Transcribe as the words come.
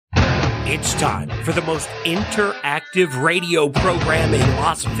It's time for the most interactive radio program in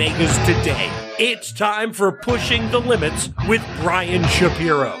Las Vegas today. It's time for Pushing the Limits with Brian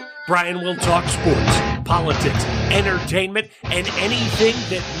Shapiro. Brian will talk sports, politics, entertainment, and anything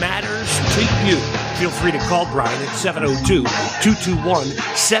that matters to you. Feel free to call Brian at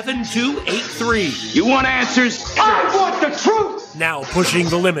 702-221-7283. You want answers? I want the truth! Now, Pushing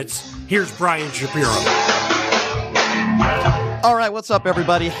the Limits, here's Brian Shapiro. All right, what's up,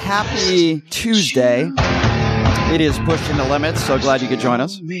 everybody? Happy Tuesday. It is Pushing the Limits. So glad you could join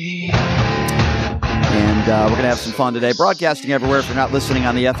us. And we're going to have some fun today. Broadcasting everywhere. If you're not listening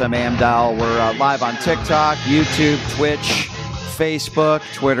on the FM AM dial, we're live on TikTok, YouTube, Twitch, Facebook,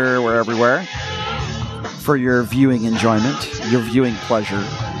 Twitter. We're everywhere for your viewing enjoyment, your viewing pleasure.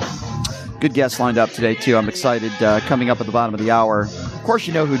 Good guests lined up today, too. I'm excited. Coming up at the bottom of the hour. Of course,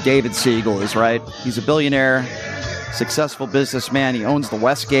 you know who David Siegel is, right? He's a billionaire, successful businessman. He owns the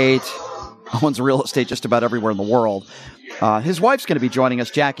Westgate, owns real estate just about everywhere in the world. His wife's going to be joining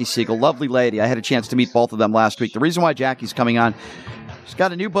us, Jackie Siegel, lovely lady. I had a chance to meet both of them last week. The reason why Jackie's coming on, she's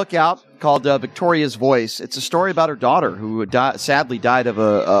got a new book out called Victoria's Voice. It's a story about her daughter who sadly died of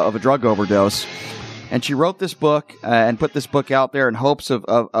a drug overdose. And she wrote this book and put this book out there in hopes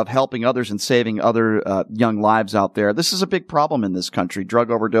of helping others and saving other young lives out there. This is a big problem in this country, drug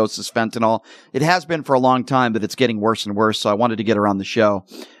overdoses, fentanyl. It has been for a long time, but it's getting worse and worse. So I wanted to get her on the show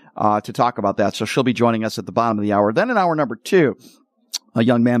to talk about that. So she'll be joining us at the bottom of the hour. Then in hour number 2, a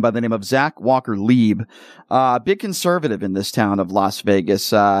young man by the name of Zach Walker Lieb, big conservative in this town of Las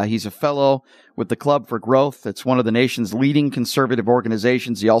Vegas. He's a fellow with the Club for Growth. It's one of the nation's leading conservative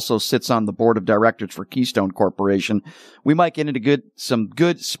organizations. He also sits on the board of directors for Keystone Corporation. We might get into some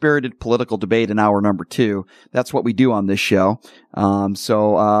good-spirited political debate in hour number 2. That's what we do on this show.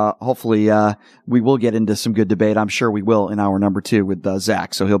 So hopefully we will get into some good debate. I'm sure we will in hour number 2 with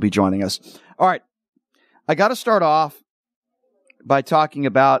Zach, so he'll be joining us. All right. I got to start off by talking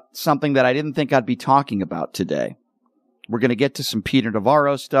about something that I didn't think I'd be talking about today. We're going to get to some Peter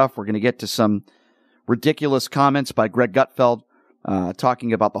Navarro stuff. We're going to get to some ridiculous comments by Greg Gutfeld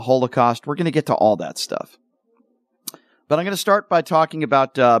talking about the Holocaust. We're going to get to all that stuff. But I'm going to start by talking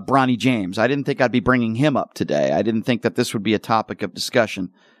about Bronny James. I didn't think I'd be bringing him up today. I didn't think that this would be a topic of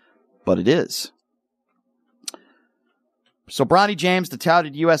discussion, but it is. So Bronny James, the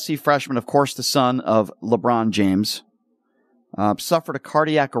touted USC freshman, of course the son of LeBron James, suffered a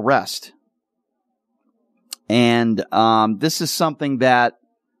cardiac arrest. And this is something that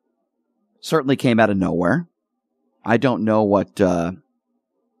certainly came out of nowhere. I don't know what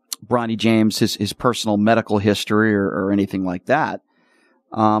Bronny James, his personal medical history or anything like that.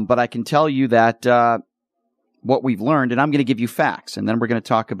 But I can tell you that what we've learned, and I'm going to give you facts, and then we're going to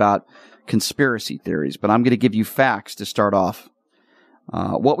talk about conspiracy theories. But I'm going to give you facts to start off.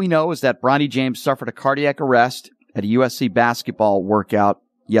 What we know is that Bronny James suffered a cardiac arrest at a USC basketball workout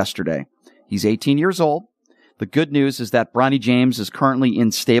yesterday. He's 18 years old. The good news is that Bronny James is currently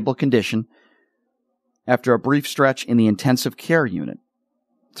in stable condition after a brief stretch in the intensive care unit.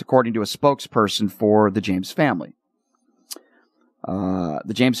 It's according to a spokesperson for the James family.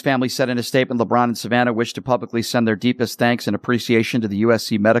 The James family said in a statement, LeBron and Savannah wish to publicly send their deepest thanks and appreciation to the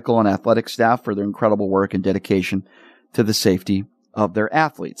USC medical and athletic staff for their incredible work and dedication to the safety of their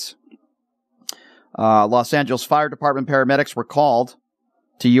athletes. Los Angeles Fire Department paramedics were called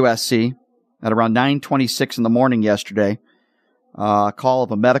to USC at around 9:26 in the morning yesterday, call of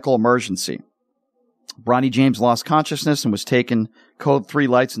a medical emergency. Bronny James lost consciousness and was taken code 3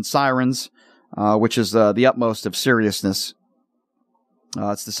 lights and sirens, which is the utmost of seriousness.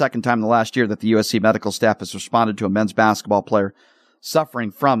 It's the second time in the last year that the USC medical staff has responded to a men's basketball player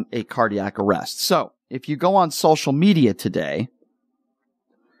suffering from a cardiac arrest. So, if you go on social media today,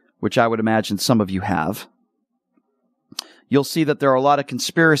 which I would imagine some of you have, you'll see that there are a lot of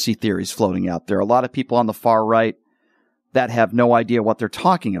conspiracy theories floating out there. A lot of people on the far right that have no idea what they're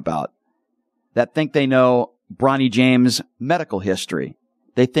talking about, that think they know Bronny James' medical history.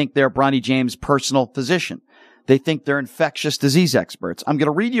 They think they're Bronny James' personal physician. They think they're infectious disease experts. I'm going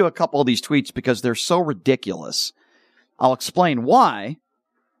to read you a couple of these tweets because they're so ridiculous. I'll explain why.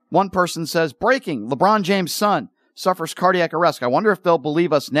 One person says, breaking, LeBron James' son suffers cardiac arrest. I wonder if they'll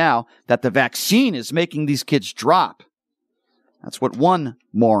believe us now that the vaccine is making these kids drop. That's what one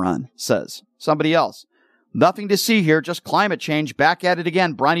moron says. Somebody else. Nothing to see here, just climate change. Back at it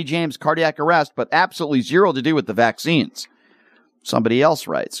again. Bronny James, cardiac arrest, but absolutely zero to do with the vaccines. Somebody else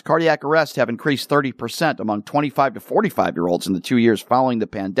writes, cardiac arrests have increased 30% among 25 to 45-year-olds in the 2 years following the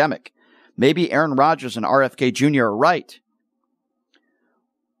pandemic. Maybe Aaron Rodgers and RFK Jr. are right.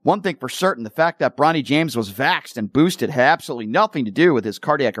 One thing for certain, the fact that Bronny James was vaxxed and boosted had absolutely nothing to do with his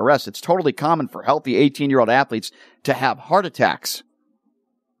cardiac arrest. It's totally common for healthy 18-year-old athletes to have heart attacks.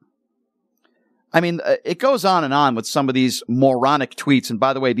 I mean, it goes on and on with some of these moronic tweets. And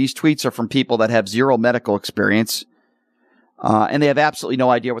by the way, these tweets are from people that have zero medical experience. And they have absolutely no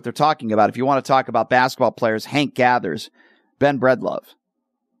idea what they're talking about. If you want to talk about basketball players, Hank Gathers, Ben Breedlove,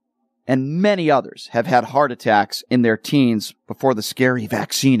 and many others have had heart attacks in their teens before the scary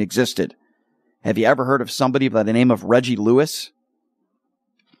vaccine existed. Have you ever heard of somebody by the name of Reggie Lewis?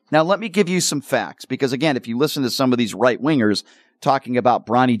 Now, let me give you some facts, because again, if you listen to some of these right-wingers talking about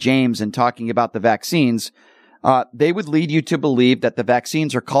Bronny James and talking about the vaccines, they would lead you to believe that the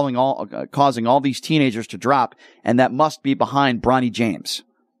vaccines are causing all these teenagers to drop, and that must be behind Bronny James.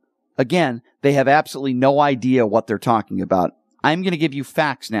 Again, they have absolutely no idea what they're talking about. I'm going to give you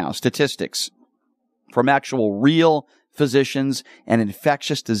facts now, statistics from actual real physicians and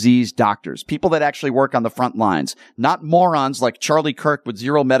infectious disease doctors, people that actually work on the front lines, not morons like Charlie Kirk with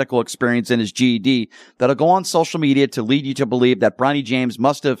zero medical experience and his GED that'll go on social media to lead you to believe that Bronny James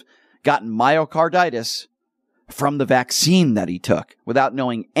must have gotten myocarditis from the vaccine that he took without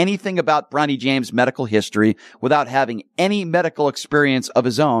knowing anything about Bronny James' medical history, without having any medical experience of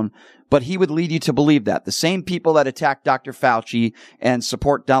his own. But he would lead you to believe that. The same people that attack Dr. Fauci and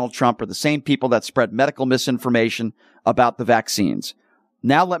support Donald Trump are the same people that spread medical misinformation about the vaccines.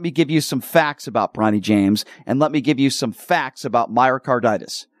 Now let me give you some facts about Bronny James, and let me give you some facts about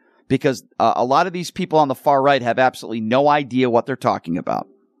myocarditis, because a lot of these people on the far right have absolutely no idea what they're talking about.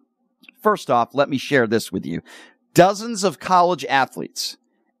 First off, let me share this with you. Dozens of college athletes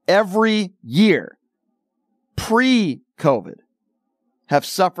every year pre-COVID have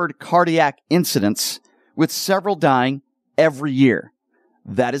suffered cardiac incidents, with several dying every year.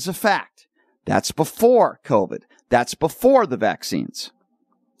 That is a fact. That's before COVID. That's before the vaccines.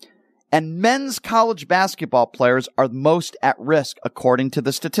 And men's college basketball players are most at risk, according to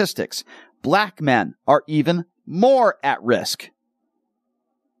the statistics. Black men are even more at risk.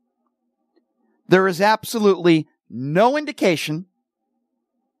 There is absolutely no indication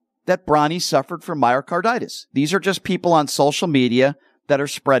that Bronny suffered from myocarditis. These are just people on social media that are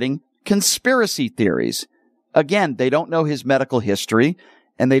spreading conspiracy theories. Again, they don't know his medical history,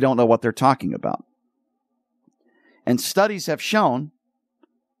 and they don't know what they're talking about. And studies have shown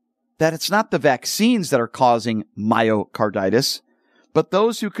that it's not the vaccines that are causing myocarditis, but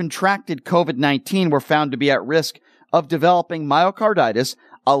those who contracted COVID-19 were found to be at risk of developing myocarditis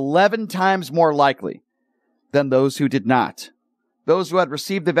 11 times more likely than those who did not. Those who had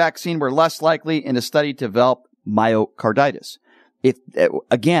received the vaccine were less likely in a study to develop myocarditis.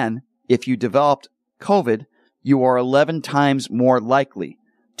 If you developed COVID, you are 11 times more likely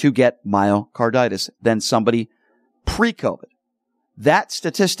to get myocarditis than somebody pre-COVID. That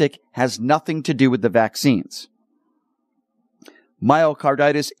statistic has nothing to do with the vaccines.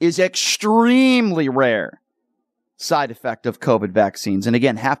 Myocarditis is extremely rare side effect of COVID vaccines. And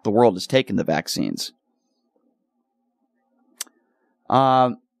again, half the world has taken the vaccines.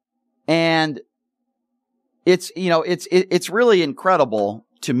 And it's really incredible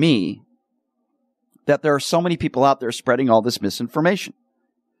to me that there are so many people out there spreading all this misinformation,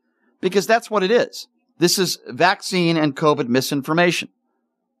 because that's what it is. This is vaccine and COVID misinformation.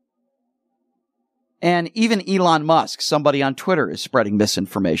 And even Elon Musk, somebody on Twitter, is spreading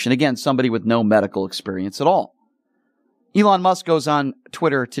misinformation. Again, somebody with no medical experience at all. Elon Musk goes on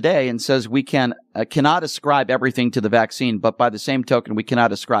Twitter today and says we cannot ascribe everything to the vaccine, but by the same token, we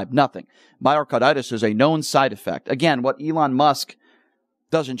cannot ascribe nothing. Myocarditis is a known side effect. Again, what Elon Musk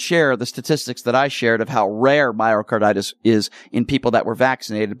doesn't share the statistics that I shared of how rare myocarditis is in people that were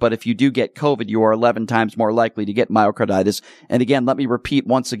vaccinated. But if you do get COVID, you are 11 times more likely to get myocarditis. And again, let me repeat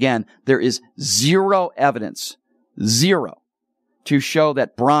once again, there is zero evidence, zero, to show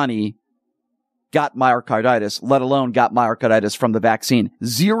that Bronny got myocarditis, let alone got myocarditis from the vaccine.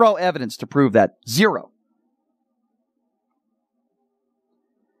 Zero evidence to prove that. Zero.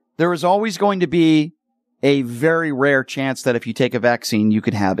 There is always going to be a very rare chance that if you take a vaccine, you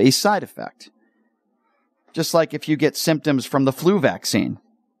could have a side effect. Just like if you get symptoms from the flu vaccine.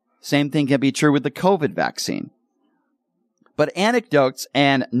 Same thing can be true with the COVID vaccine. But anecdotes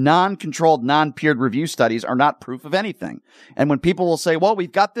and non-controlled, non-peered review studies are not proof of anything. And when people will say, well,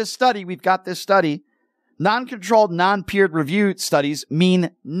 we've got this study, non-controlled, non-peered review studies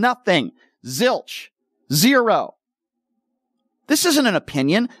mean nothing. Zilch. Zero. This isn't an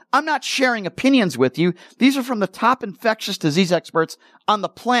opinion. I'm not sharing opinions with you. These are from the top infectious disease experts on the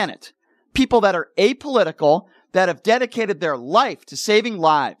planet. People that are apolitical, that have dedicated their life to saving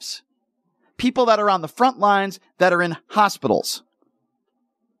lives. People that are on the front lines, that are in hospitals.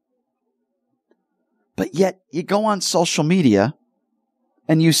 But yet you go on social media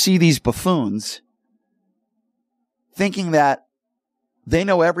and you see these buffoons thinking that they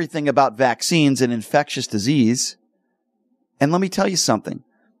know everything about vaccines and infectious disease. And let me tell you something.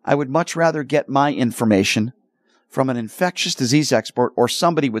 I would much rather get my information from an infectious disease expert or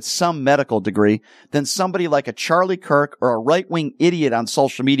somebody with some medical degree than somebody like a Charlie Kirk or a right-wing idiot on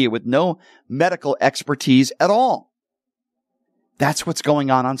social media with no medical expertise at all. That's what's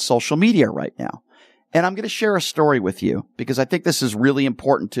going on social media right now. And I'm going to share a story with you because I think this is really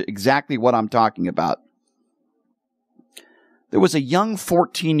important to exactly what I'm talking about. There was a young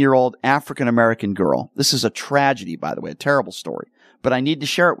 14-year-old African-American girl. This is a tragedy, by the way, a terrible story, but I need to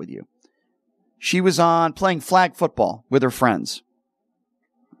share it with you. She was on playing flag football with her friends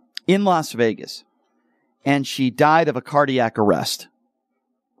in Las Vegas, and she died of a cardiac arrest.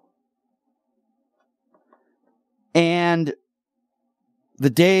 And the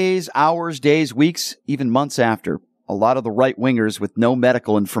days, hours, days, weeks, even months after, a lot of the right-wingers with no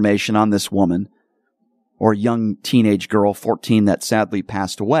medical information on this woman or young teenage girl, 14, that sadly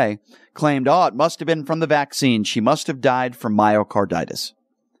passed away, claimed, it must have been from the vaccine. She must have died from myocarditis.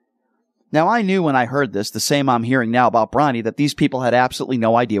 Now, I knew when I heard this, the same I'm hearing now about Bronny, that these people had absolutely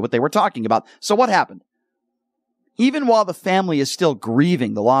no idea what they were talking about. So what happened? Even while the family is still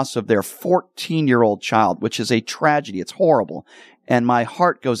grieving the loss of their 14-year-old child, which is a tragedy, it's horrible, and my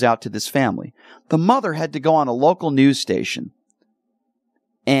heart goes out to this family, the mother had to go on a local news station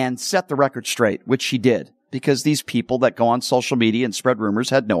and set the record straight, which she did, because these people that go on social media and spread rumors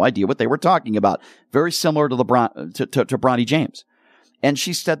had no idea what they were talking about. Very similar to Bronny James. And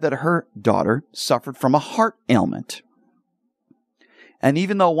she said that her daughter suffered from a heart ailment. And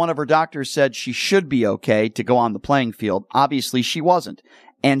even though one of her doctors said she should be okay to go on the playing field, obviously she wasn't.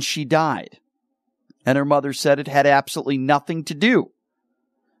 And she died. And her mother said it had absolutely nothing to do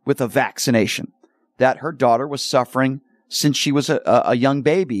with a vaccination, that her daughter was suffering since she was a young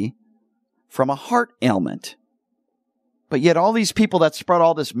baby from a heart ailment. But yet all these people that spread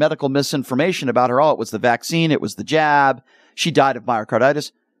all this medical misinformation about her, it was the vaccine, it was the jab, she died of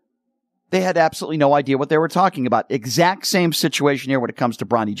myocarditis, they had absolutely no idea what they were talking about. Exact same situation here when it comes to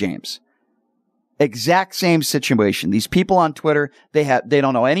Bronny James. Exact same situation. These people on Twitter, they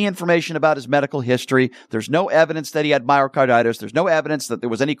don't know any information about his medical history. There's no evidence that he had myocarditis. There's no evidence that there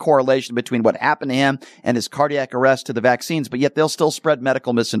was any correlation between what happened to him and his cardiac arrest to the vaccines, but yet they'll still spread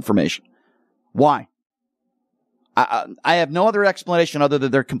medical misinformation. Why? I have no other explanation other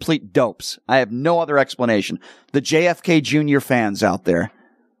than they're complete dopes. I have no other explanation. The JFK Jr. fans out there,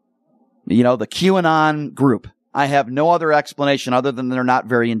 the QAnon group, I have no other explanation other than they're not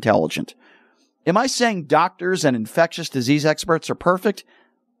very intelligent. Am I saying doctors and infectious disease experts are perfect?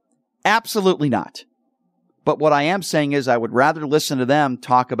 Absolutely not. But what I am saying is I would rather listen to them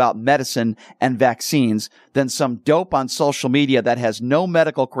talk about medicine and vaccines than some dope on social media that has no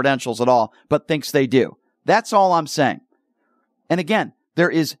medical credentials at all, but thinks they do. That's all I'm saying. And again, there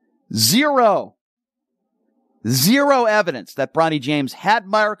is zero evidence that Bronny James had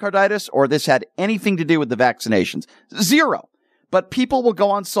myocarditis or this had anything to do with the vaccinations. Zero. But people will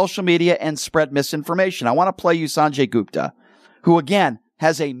go on social media and spread misinformation. I want to play you Sanjay Gupta, who again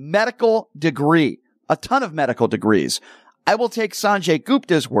has a medical degree, a ton of medical degrees. I will take Sanjay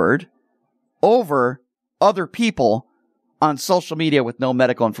Gupta's word over other people on social media with no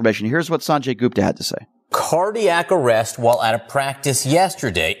medical information. Here's what Sanjay Gupta had to say. Cardiac arrest while at a practice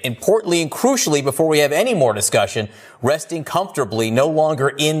yesterday. Importantly and crucially, before we have any more discussion, resting comfortably, no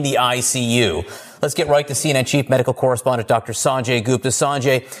longer in the ICU. Let's get right to CNN Chief Medical Correspondent Dr. Sanjay Gupta.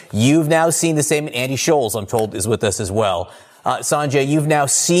 Sanjay, you've now seen the statement. Andy Scholes, I'm told, is with us as well. Sanjay, you've now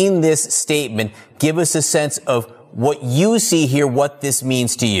seen this statement. Give us a sense of what you see here, what this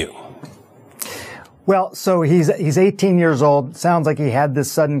means to you. Well, so he's 18 years old. Sounds like he had this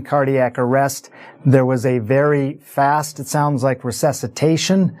sudden cardiac arrest. There was a very fast, it sounds like,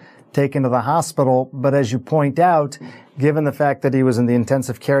 resuscitation taken to the hospital. But as you point out, given the fact that he was in the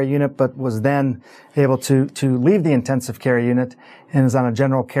intensive care unit, but was then able to leave the intensive care unit and is on a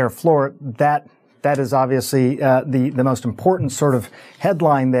general care floor, that is obviously the most important sort of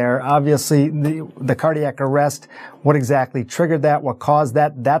headline there. Obviously, the cardiac arrest, what exactly triggered that, what caused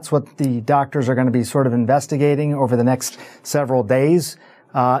that, that's what the doctors are going to be sort of investigating over the next several days.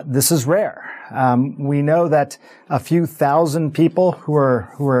 This is rare. We know that a few thousand people who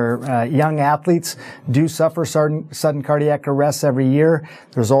are young athletes do suffer sudden cardiac arrests every year.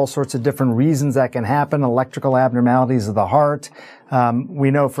 There's all sorts of different reasons that can happen, electrical abnormalities of the heart.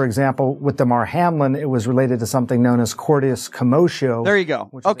 We know, for example, with Damar Hamlin, it was related to something known as cordis commotio. There you go.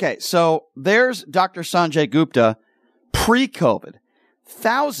 Okay, so there's Dr. Sanjay Gupta pre-COVID.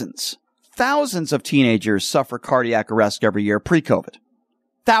 Thousands Thousands of teenagers suffer cardiac arrest every year pre-COVID.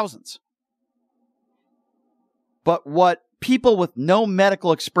 Thousands. But what people with no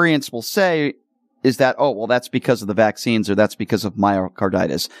medical experience will say is that, oh, well, that's because of the vaccines or that's because of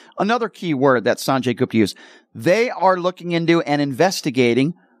myocarditis. Another key word that Sanjay Gupta used. They are looking into and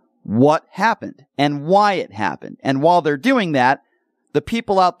investigating what happened and why it happened. And while they're doing that, the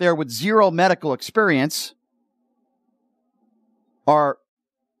people out there with zero medical experience are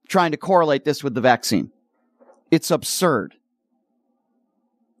trying to correlate this with the vaccine. It's absurd.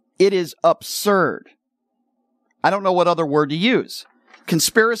 It is absurd. I don't know what other word to use.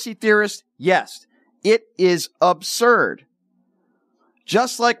 Conspiracy theorist? Yes. It is absurd.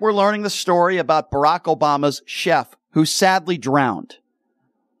 Just like we're learning the story about Barack Obama's chef who sadly drowned.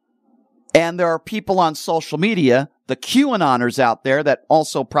 And there are people on social media, the QAnoners out there, that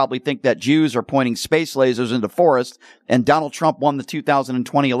also probably think that Jews are pointing space lasers into forests and Donald Trump won the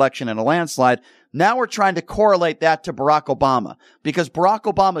 2020 election in a landslide. Now we're trying to correlate that to Barack Obama. Because Barack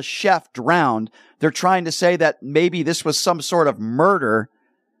Obama's chef drowned, they're trying to say that maybe this was some sort of murder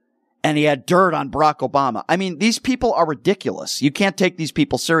and he had dirt on Barack Obama. I mean, these people are ridiculous. You can't take these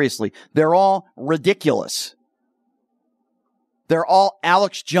people seriously. They're all ridiculous. They're all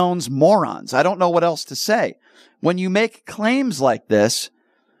Alex Jones morons. I don't know what else to say. When you make claims like this,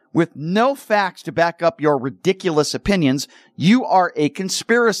 with no facts to back up your ridiculous opinions, you are a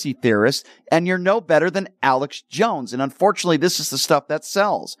conspiracy theorist and you're no better than Alex Jones. And unfortunately, this is the stuff that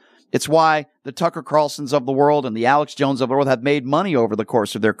sells. It's why the Tucker Carlsons of the world and the Alex Jones of the world have made money over the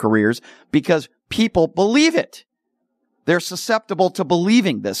course of their careers because people believe it. They're susceptible to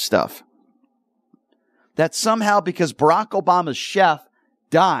believing this stuff. That somehow because Barack Obama's chef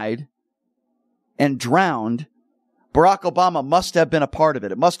died and drowned, Barack Obama must have been a part of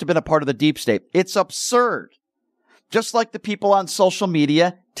it. It must have been a part of the deep state. It's absurd. Just like the people on social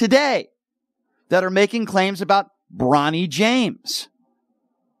media today that are making claims about Bronny James.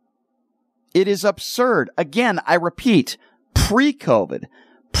 It is absurd. Again, I repeat, pre-COVID,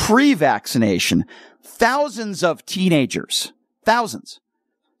 pre-vaccination, thousands of teenagers, thousands,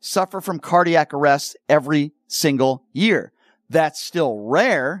 suffer from cardiac arrest every single year. That's still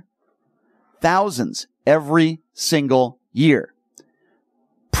rare. Thousands every single year.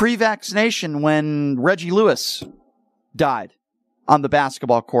 Pre-vaccination, when Reggie Lewis died on the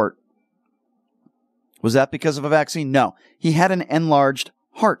basketball court, was that because of a vaccine? No. He had an enlarged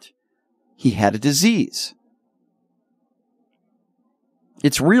heart. He had a disease.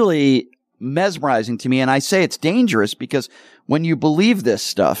 It's really mesmerizing to me, and I say it's dangerous because when you believe this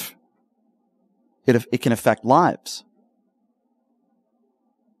stuff, it can affect lives.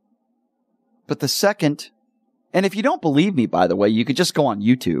 But the second, and if you don't believe me, by the way, you could just go on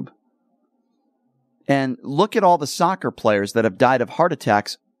YouTube and look at all the soccer players that have died of heart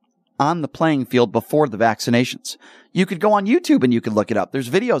attacks on the playing field before the vaccinations. You could go on YouTube and you could look it up. There's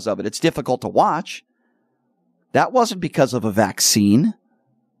videos of it. It's difficult to watch. That wasn't because of a vaccine.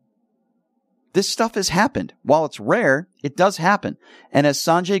 This stuff has happened. While it's rare, it does happen. And as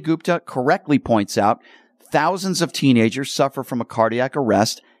Sanjay Gupta correctly points out, thousands of teenagers suffer from a cardiac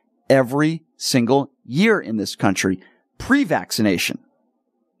arrest every single year in this country, pre-vaccination.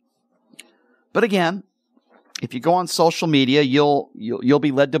 But again, if you go on social media, you'll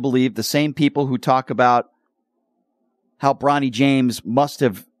be led to believe the same people who talk about how Bronny James must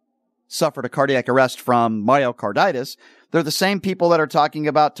have suffered a cardiac arrest from myocarditis. They're the same people that are talking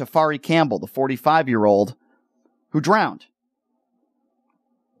about Tafari Campbell, the 45-year-old who drowned.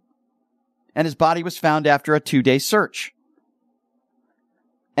 And his body was found after a 2-day search.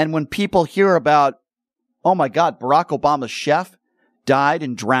 And when people hear about, oh my God, Barack Obama's chef died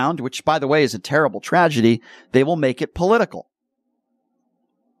and drowned, which, by the way, is a terrible tragedy, they will make it political.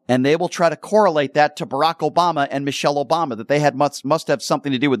 And they will try to correlate that to Barack Obama and Michelle Obama, that they had must have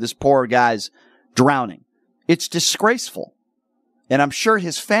something to do with this poor guy's drowning. It's disgraceful. And I'm sure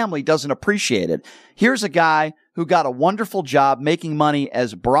his family doesn't appreciate it. Here's a guy who got a wonderful job making money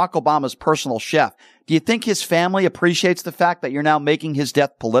as Barack Obama's personal chef. Do you think his family appreciates the fact that you're now making his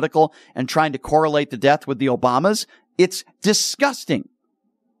death political and trying to correlate the death with the Obamas? It's disgusting.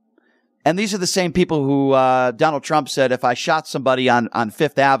 And these are the same people who Donald Trump said, if I shot somebody on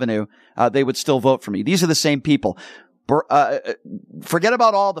Fifth Avenue, they would still vote for me. These are the same people. Forget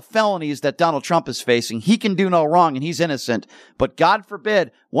about all the felonies that Donald Trump is facing. He can do no wrong and he's innocent. But God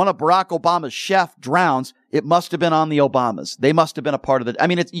forbid one of Barack Obama's chef drowns. It must have been on the Obamas. They must have been a part of it. I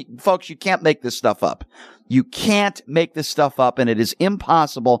mean, folks, you can't make this stuff up. You can't make this stuff up, and it is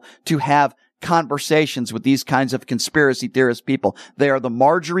impossible to have conversations with these kinds of conspiracy theorist people. They are the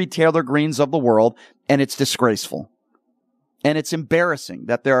Marjorie Taylor Greens of the world, and it's disgraceful. And it's embarrassing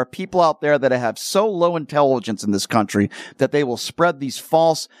that there are people out there that have so low intelligence in this country that they will spread these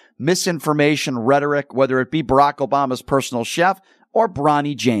false misinformation rhetoric, whether it be Barack Obama's personal chef or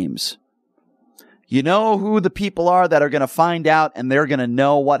Bronny James. You know who the people are that are going to find out and they're going to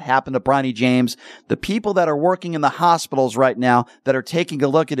know what happened to Bronny James? The people that are working in the hospitals right now that are taking a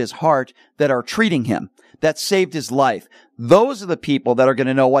look at his heart, that are treating him, that saved his life. Those are the people that are going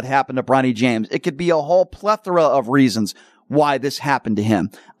to know what happened to Bronny James. It could be a whole plethora of reasons why this happened to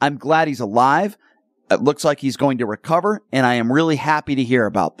him. I'm glad he's alive. It looks like he's going to recover, and I am really happy to hear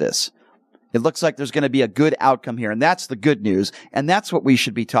about this. It looks like there's going to be a good outcome here, and that's the good news, and that's what we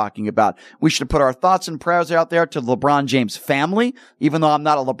should be talking about. We should put our thoughts and prayers out there to the LeBron James family. Even though I'm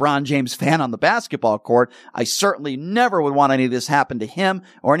not a LeBron James fan on the basketball court, I certainly never would want any of this happen to him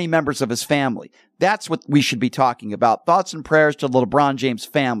or any members of his family. That's what we should be talking about. Thoughts and prayers to the LeBron James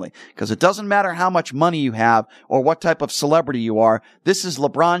family. Because it doesn't matter how much money you have or what type of celebrity you are. This is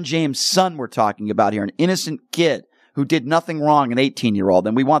LeBron James' son we're talking about here. An innocent kid who did nothing wrong, an 18-year-old.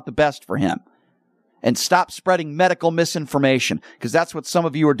 And we want the best for him. And stop spreading medical misinformation. Because that's what some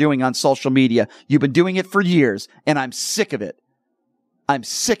of you are doing on social media. You've been doing it for years. And I'm sick of it. I'm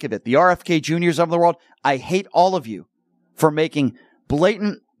sick of it. The RFK Juniors of the world, I hate all of you for making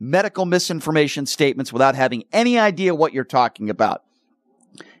blatant medical misinformation statements without having any idea what you're talking about.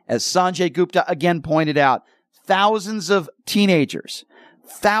 As Sanjay Gupta again pointed out, thousands of teenagers,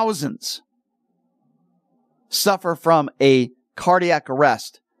 thousands, suffer from a cardiac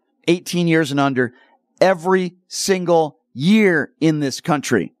arrest, 18 years and under, every single year in this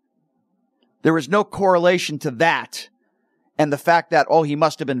country. There is no correlation to that and the fact that, oh, he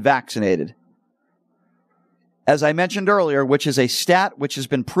must have been vaccinated. As I mentioned earlier, which is a stat which has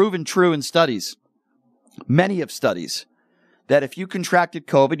been proven true in studies, many of studies, that if you contracted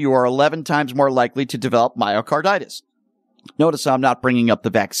COVID, you are 11 times more likely to develop myocarditis. Notice I'm not bringing up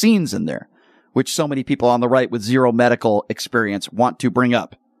the vaccines in there, which so many people on the right with zero medical experience want to bring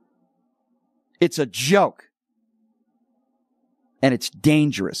up. It's a joke. And it's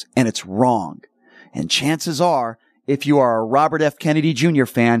dangerous, and it's wrong. And chances are, if you are a Robert F. Kennedy Jr.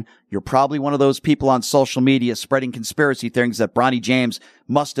 fan, you're probably one of those people on social media spreading conspiracy theories that Bronny James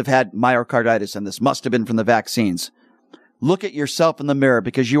must have had myocarditis and this must have been from the vaccines. Look at yourself in the mirror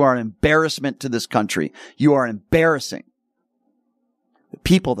because you are an embarrassment to this country. You are embarrassing. The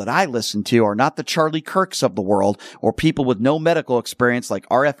people that I listen to are not the Charlie Kirks of the world or people with no medical experience like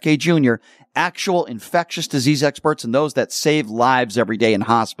RFK Jr., actual infectious disease experts and those that save lives every day in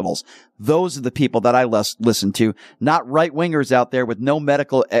hospitals. Those are the people that I listen to, not right-wingers out there with no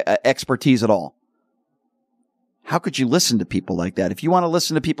medical expertise at all. How could you listen to people like that? If you want to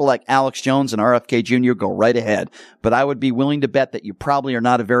listen to people like Alex Jones and RFK Jr., go right ahead. But I would be willing to bet that you probably are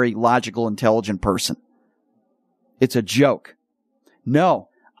not a very logical, intelligent person. It's a joke. No,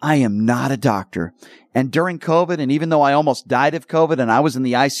 I am not a doctor. And during COVID, and even though I almost died of COVID and I was in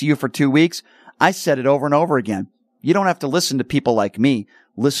the ICU for 2 weeks, I said it over and over again. You don't have to listen to people like me.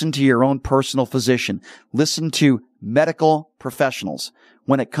 Listen to your own personal physician. Listen to medical professionals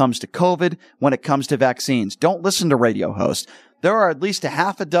when it comes to COVID, when it comes to vaccines. Don't listen to radio hosts. There are at least a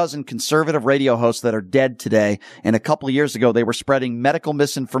half a dozen conservative radio hosts that are dead today. And a couple of years ago, they were spreading medical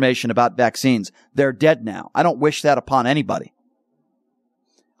misinformation about vaccines. They're dead now. I don't wish that upon anybody.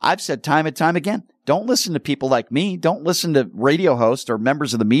 I've said time and time again, don't listen to people like me. Don't listen to radio hosts or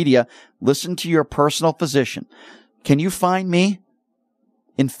members of the media. Listen to your personal physician. Can you find me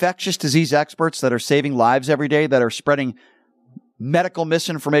infectious disease experts that are saving lives every day, that are spreading medical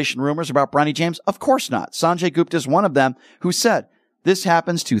misinformation rumors about Bronny James? Of course not. Sanjay Gupta is one of them who said this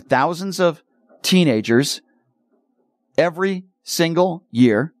happens to thousands of teenagers every single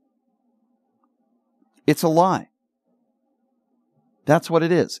year. It's a lie. That's what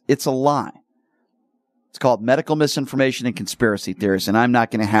it is. It's a lie. It's called medical misinformation and conspiracy theories, and I'm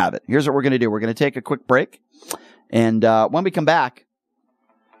not going to have it. Here's what we're going to do. We're going to take a quick break, and when we come back,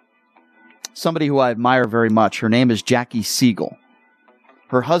 somebody who I admire very much, her name is Jackie Siegel.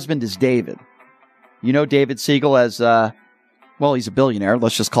 Her husband is David. You know David Siegel as, well, he's a billionaire.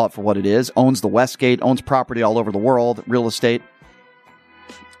 Let's just call it for what it is. Owns the Westgate, owns property all over the world, real estate.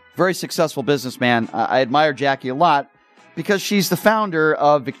 Very successful businessman. I admire Jackie a lot, because she's the founder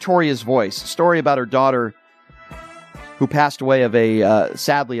of Victoria's Voice, a story about her daughter who passed away of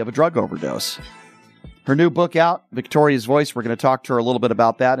sadly, of a drug overdose. Her new book out, Victoria's Voice, we're going to talk to her a little bit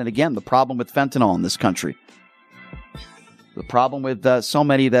about that. And again, the problem with fentanyl in this country. The problem with so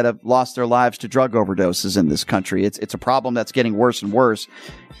many that have lost their lives to drug overdoses in this country. It's a problem that's getting worse and worse.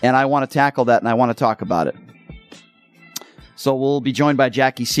 And I want to tackle that, and I want to talk about it. So we'll be joined by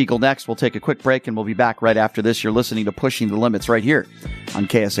Jackie Siegel next. We'll take a quick break, and we'll be back right after this. You're listening to Pushing the Limits right here on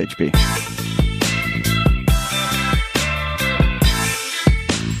KSHP.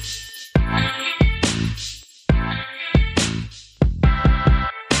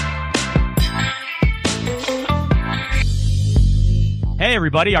 Hey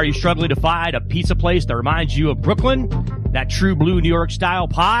everybody, are you struggling to find a pizza place that reminds you of Brooklyn? That true blue New York style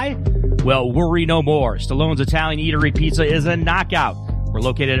pie? Well, worry no more. Stallone's Italian Eatery Pizza is a knockout. We're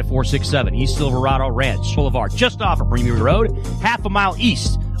located at 467 East Silverado Ranch Boulevard, just off of Premium Road, half a mile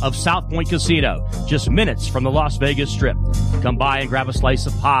east of South Point Casino, just minutes from the Las Vegas Strip. Come by and grab a slice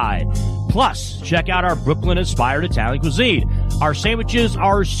of pie. Plus, check out our Brooklyn-inspired Italian cuisine. Our sandwiches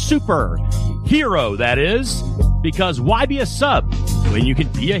are super. Hero, that is. Because why be a sub when you can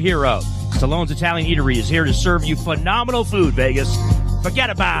be a hero? Stallone's Italian Eatery is here to serve you phenomenal food, Vegas.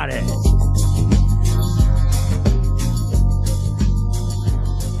 Forget about it.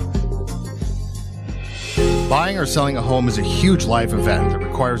 Buying or selling a home is a huge life event that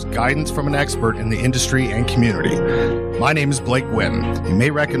requires guidance from an expert in the industry and community. My name is Blake Wynn. You may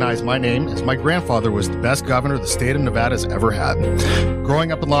recognize my name as my grandfather was the best governor the state of Nevada has ever had.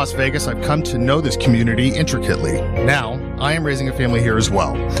 Growing up in Las Vegas, I've come to know this community intricately. Now, I am raising a family here as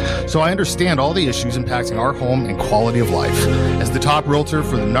well. So I understand all the issues impacting our home and quality of life. As the top realtor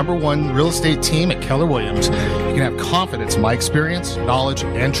for the #1 real estate team at Keller Williams, you can have confidence in my experience, knowledge,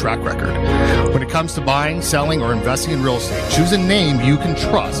 and track record. When it comes to buying, selling, or investing in real estate, choose a name you can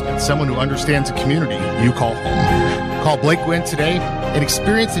trust and someone who understands the community you call home. Call Blake Wynn today and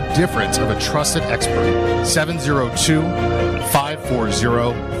experience the difference of a trusted expert.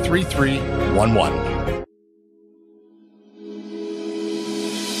 702-540-3311.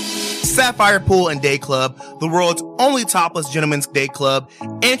 Sapphire Pool and Day Club, the world's only topless gentlemen's day club,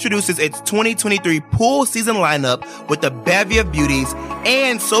 introduces its 2023 pool season lineup with a bevy of beauties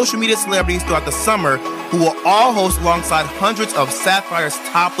and social media celebrities throughout the summer who will all host alongside hundreds of Sapphire's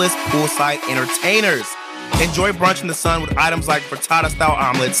topless poolside entertainers. Enjoy brunch in the sun with items like frittata-style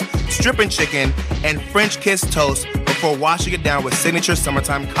omelets, stripping chicken, and French kiss toast before washing it down with signature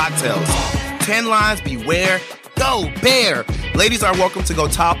summertime cocktails. 10 lines beware. Go Bear! Ladies are welcome to go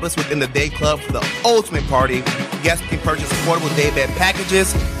topless within the day club for the ultimate party. Guests can purchase affordable day bed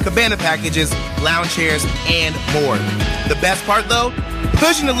packages, cabana packages, lounge chairs, and more. The best part though?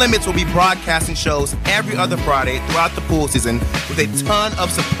 Pushing the Limits will be broadcasting shows every other Friday throughout the pool season with a ton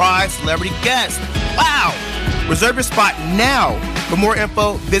of surprise celebrity guests. Wow! Reserve your spot now. For more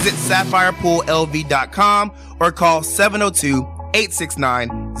info, visit SapphirePoolLV.com or call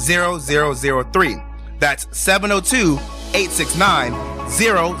 702-869-0003. That's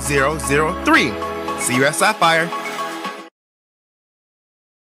 702-869-0003. See you at Sapphire.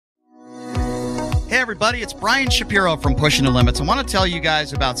 Hey everybody, it's Brian Shapiro from Pushing the Limits. I want to tell you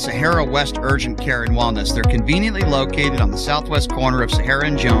guys about Sahara West Urgent Care and Wellness. They're conveniently located on the southwest corner of Sahara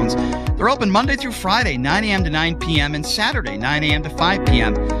and Jones. They're open Monday through Friday, 9 a.m. to 9 p.m. and Saturday, 9 a.m. to 5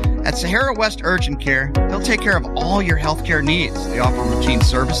 p.m. At Sahara West Urgent Care, they'll take care of all your healthcare needs. They offer routine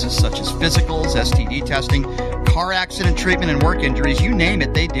services such as physicals, STD testing, car accident treatment, and work injuries. You name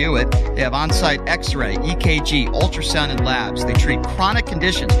it, they do it. They have on-site x-ray, EKG, ultrasound, and labs. They treat chronic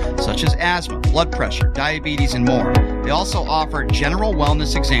conditions such as asthma, blood pressure, diabetes, and more. They also offer general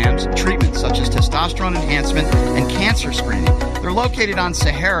wellness exams, treatments such as testosterone enhancement, and cancer screening. They're located on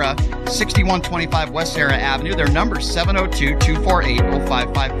Sahara, 6125 West Sahara Avenue. Their number is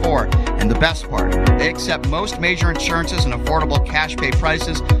 702-248-0554. And the best part, they accept most major insurances and affordable cash pay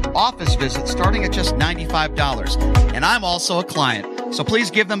prices, office visits starting at just $95. And I'm also a client, so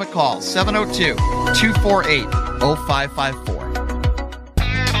please give them a call,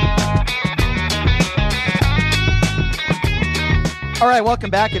 702-248-0554. All right,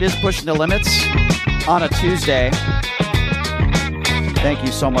 welcome back. It is Pushing the Limits on a Tuesday. Thank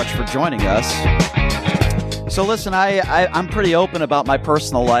you so much for joining us. So listen, I'm pretty open about my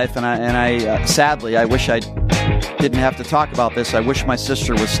personal life, and I sadly, I wish I didn't have to talk about this. I wish my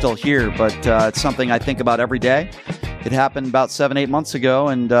sister was still here, but it's something I think about every day. It happened about 7-8 months ago,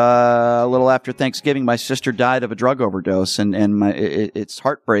 and a little after Thanksgiving, my sister died of a drug overdose, and it's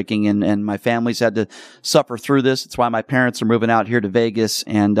heartbreaking, and my family's had to suffer through this. It's why my parents are moving out here to Vegas,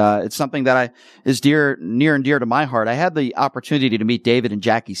 and it's something that is near and dear to my heart. I had the opportunity to meet David and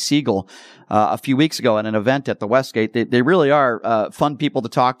Jackie Siegel a few weeks ago at an event at the Westgate. They really are fun people to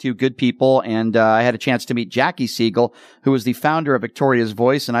talk to, good people, and I had a chance to meet Jackie Siegel, who is the founder of Victoria's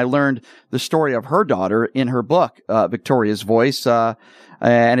Voice, and I learned the story of her daughter in her book, Victoria's Voice.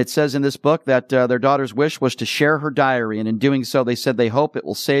 And it says in this book that their daughter's wish was to share her diary. And in doing so, they said they hope it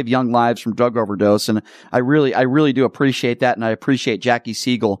will save young lives from drug overdose. And I really do appreciate that. And I appreciate Jackie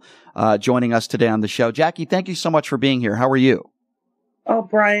Siegel joining us today on the show. Jackie, thank you so much for being here. How are you? Oh,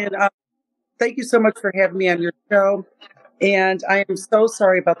 Brian, thank you so much for having me on your show. And I am so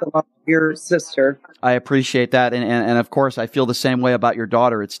sorry about the loss of your sister. I appreciate that. And of course, I feel the same way about your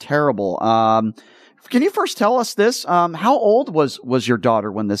daughter. It's terrible. Can you first tell us this? How old was your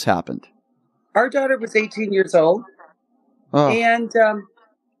daughter when this happened? Our daughter was 18 years old. Oh. And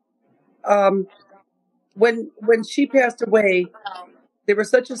when she passed away, there was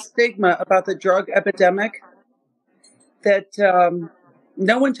such a stigma about the drug epidemic that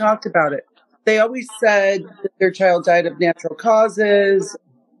no one talked about it. They always said that their child died of natural causes,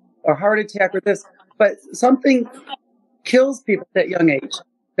 a heart attack or this, but something kills people at that young age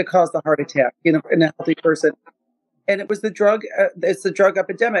that cause the heart attack, in a healthy person. And it was the drug, it's the drug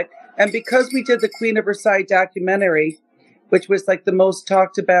epidemic. And because we did the Queen of Versailles documentary, which was like the most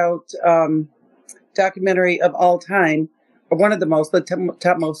talked about documentary of all time, or one of the most, the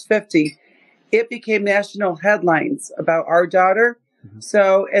top most 50, it became national headlines about our daughter.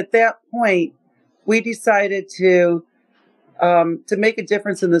 So at that point, we decided to make a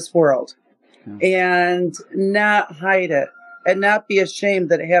difference in this world and not hide it and not be ashamed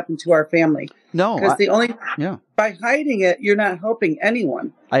that it happened to our family. No, because by hiding it, you're not helping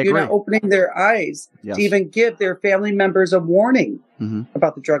anyone. I agree. You're not opening their eyes Yes. to even give their family members a warning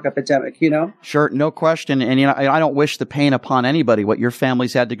about the drug epidemic, Sure, no question. And, I don't wish the pain upon anybody, what your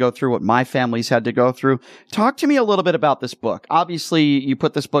families had to go through, what my families had to go through. Talk to me a little bit about this book. Obviously, you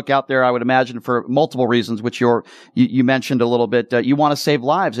put this book out there, I would imagine, for multiple reasons, which you mentioned a little bit. You want to save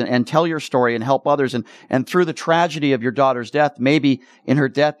lives and tell your story and help others. And through the tragedy of your daughter's death, maybe in her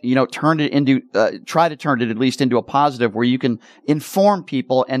death, try to turn it at least into a positive where you can inform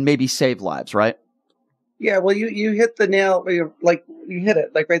people and maybe save lives, right? Yeah, well, you hit the nail, you hit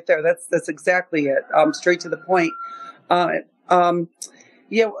it like right there. That's exactly it. Straight to the point. So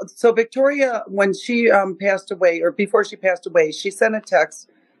Victoria, when she passed away, or before she passed away, she sent a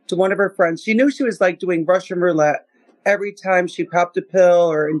text to one of her friends. She knew she was like doing Russian roulette every time she popped a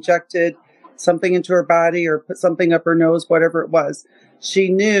pill or injected something into her body or put something up her nose, whatever it was. She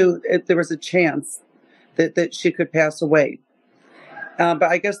knew there was a chance that she could pass away. But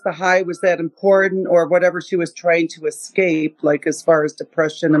I guess the high was that important, or whatever she was trying to escape, like as far as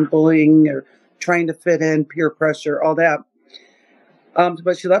depression and bullying or trying to fit in, peer pressure, all that.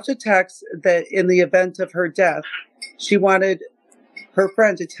 But she left a text that in the event of her death, she wanted her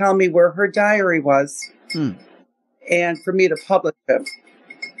friend to tell me where her diary was and for me to publish it.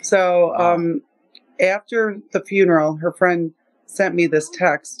 So after the funeral, her friend sent me this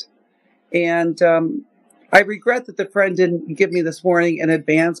text, and I regret that the friend didn't give me this warning in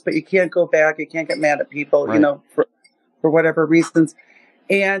advance, but you can't go back. You can't get mad at people, right, for whatever reasons.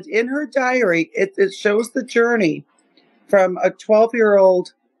 And in her diary, it shows the journey from a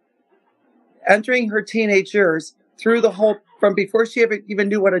 12-year-old entering her teenage years through the whole, from before she even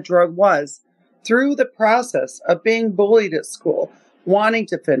knew what a drug was, through the process of being bullied at school, wanting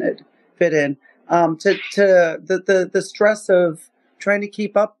to fit in, to the stress of trying to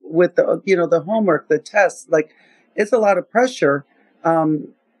keep up with the homework, the tests. Like, it's a lot of pressure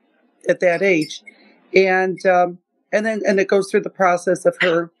at that age, and then it goes through the process of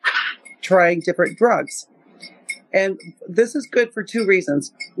her trying different drugs. And this is good for two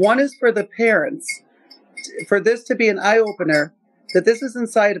reasons. One is for the parents, for this to be an eye opener that this is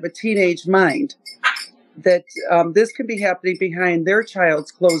inside of a teenage mind, that this can be happening behind their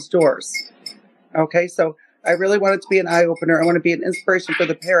child's closed doors. Okay, so I really want it to be an eye-opener. I want to be an inspiration for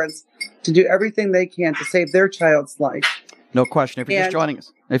the parents to do everything they can to save their child's life. No question. If you're just joining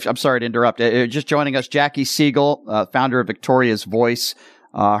us, I'm sorry to interrupt. Just joining us, Jackie Siegel, founder of Victoria's Voice.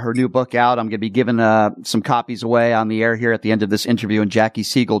 Her new book out. I'm going to be giving some copies away on the air here at the end of this interview. And Jackie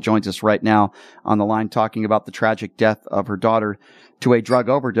Siegel joins us right now on the line talking about the tragic death of her daughter to a drug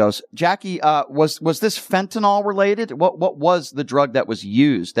overdose. Jackie, was this fentanyl related? What was the drug that was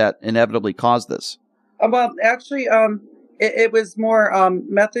used that inevitably caused this? Well, actually, it was more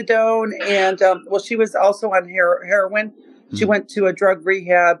methadone, and she was also on heroin. She went to a drug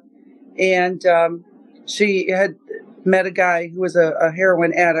rehab, and she had met a guy who was a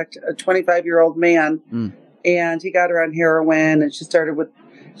heroin addict, a 25-year-old man, and he got her on heroin, and she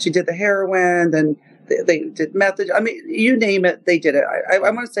did the heroin, then they did method. I mean, you name it, they did it. I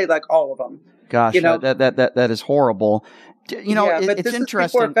want to say like all of them. Gosh, that is horrible. It's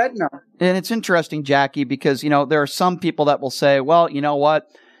interesting. And it's interesting, Jackie, because, there are some people that will say, well, you know what?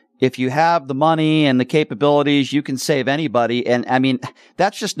 if you have the money and the capabilities, you can save anybody. And I mean,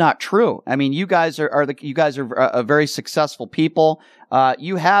 that's just not true. I mean, you guys are a very successful people.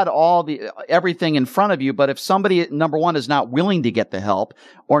 You had everything in front of you, but if somebody, number one, is not willing to get the help,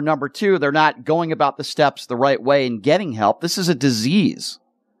 or number two, they're not going about the steps the right way and getting help, this is a disease.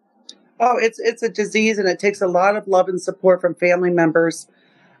 Oh, it's a disease, and it takes a lot of love and support from family members.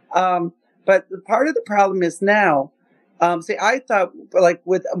 But part of the problem is now, I thought, like,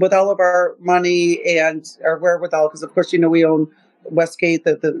 with all of our money and our wherewithal, because of course, we own Westgate,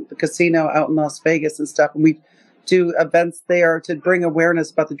 the casino out in Las Vegas and stuff, and we do events there to bring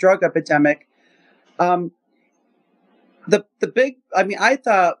awareness about the drug epidemic. I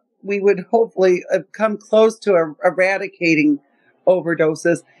thought we would hopefully have come close to eradicating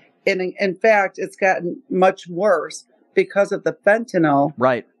overdoses. And in fact, it's gotten much worse because of the fentanyl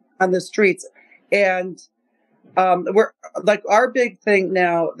on the streets. And we're like, our big thing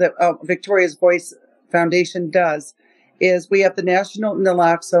now that Victoria's Voice Foundation does is we have the National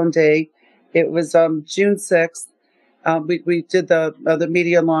Naloxone Day. It was June 6th. We did the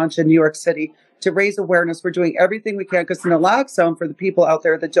media launch in New York City to raise awareness. We're doing everything we can, because naloxone, for the people out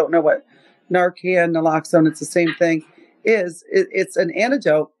there that don't know what Narcan, naloxone, it's the same thing, it's an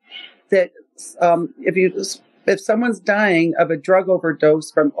antidote that if someone's dying of a drug overdose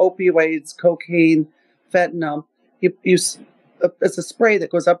from opioids, cocaine, fentanyl, it's a spray that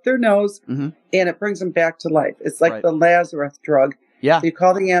goes up their nose, and it brings them back to life. It's like the Lazarus drug. Yeah. So you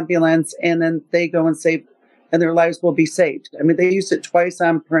call the ambulance, and then they go and save, and their lives will be saved. I mean, they used it twice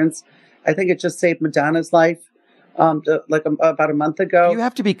on Prince. I think it just saved Madonna's life about a month ago. You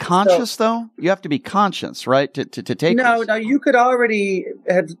have to be conscious, though? You have to be conscious, right, to take this? No, you could already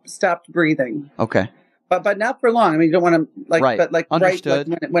have stopped breathing. Okay. But not for long. I mean, you don't want to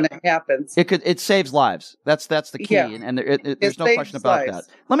Understood. When it happens. It saves lives. That's the key, and there's no question about that.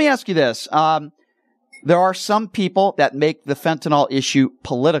 Let me ask you this. There are some people that make the fentanyl issue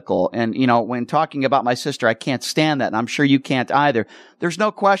political. And, when talking about my sister, I can't stand that. And I'm sure you can't either. There's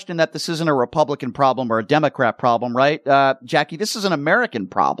no question that this isn't a Republican problem or a Democrat problem, right? Jackie, this is an American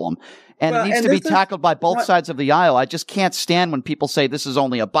problem. And it needs to be tackled by both sides of the aisle. I just can't stand when people say this is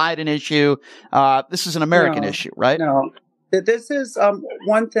only a Biden issue. This is an American issue, right? No. This is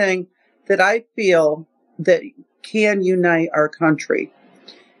one thing that I feel that can unite our country.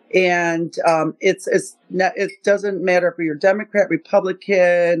 And it doesn't matter if you're Democrat,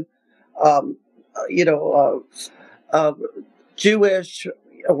 Republican, Jewish,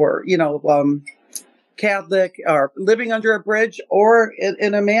 or Catholic, or living under a bridge or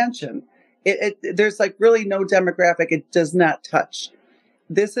in a mansion. There's like really no demographic it does not touch.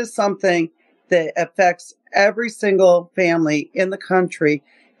 This is something that affects every single family in the country,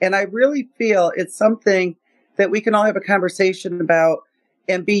 and I really feel it's something that we can all have a conversation about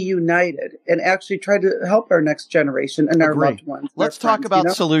and be united and actually try to help our next generation and our loved ones. Let's talk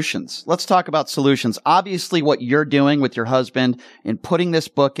about solutions. Let's talk about solutions. Obviously, what you're doing with your husband in putting this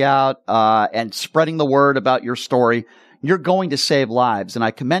book out and spreading the word about your story, you're going to save lives, and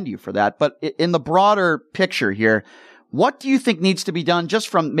I commend you for that. But in the broader picture here, what do you think needs to be done just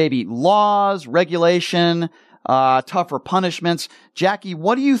from maybe laws, regulation, tougher punishments? Jackie,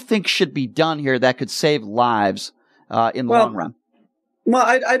 what do you think should be done here that could save lives in the long run? Well,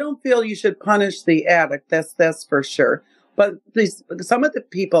 I don't feel you should punish the addict. That's for sure. But some of the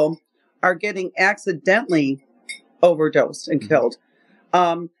people are getting accidentally overdosed and killed.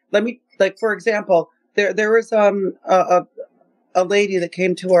 For example, there was a lady that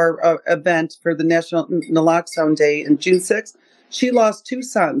came to our event for the National Naloxone Day in June 6th. She lost two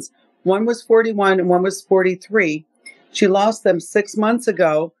sons. One was 41 and one was 43. She lost them 6 months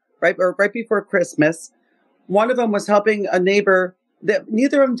ago, right before Christmas. One of them was helping a neighbor.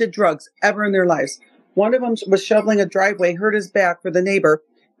 Neither of them did drugs ever in their lives. One of them was shoveling a driveway, hurt his back for the neighbor.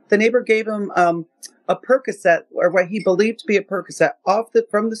 The neighbor gave him a Percocet, or what he believed to be a Percocet,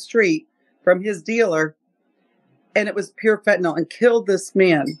 from the street, from his dealer, and it was pure fentanyl, and killed this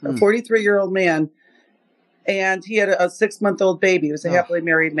man, a 43-year-old man, and he had a 6-month-old baby. He was a happily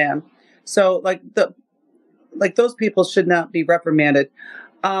married man. So, those people should not be reprimanded.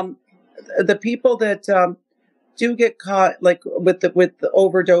 The people that do get caught with the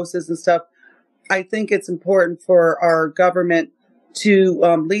overdoses and stuff, I think it's important for our government to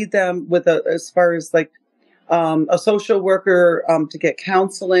lead them with as far as a social worker to get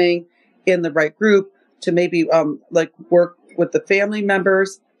counseling in the right group, to maybe work with the family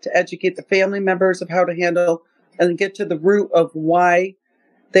members to educate the family members of how to handle and get to the root of why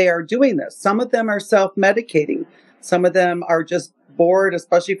they are doing this. Some of them are self-medicating. Some of them are just bored,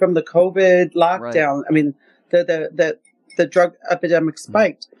 especially from the COVID lockdown. Right. I mean, the drug epidemic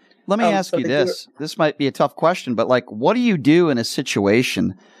spiked. Let me ask you this. This might be a tough question, but like, what do you do in a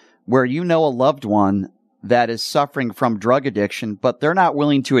situation where you know a loved one that is suffering from drug addiction, but they're not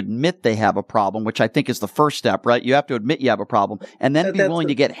willing to admit they have a problem, which I think is the first step, right? You have to admit you have a problem and then be willing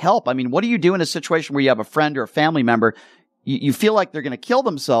to get help. I mean, what do you do in a situation where you have a friend or a family member, you feel like they're going to kill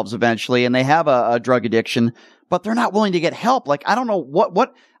themselves eventually and they have a drug addiction, but they're not willing to get help? Like, I don't know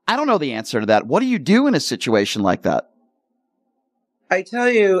I don't know the answer to that. What do you do in a situation like that? I tell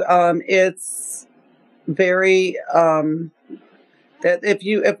you, it's very, that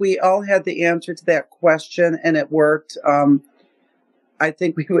if we all had the answer to that question and it worked, I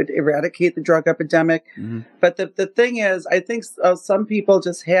think we would eradicate the drug epidemic. Mm-hmm. But the thing is, I think some people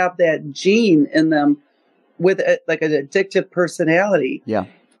just have that gene in them with like an addictive personality. Yeah.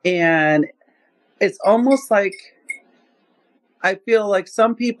 And it's almost like, I feel like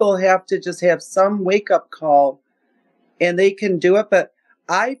some people have to just have some wake up call and they can do it. But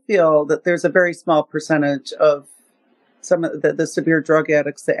I feel that there's a very small percentage of some of the severe drug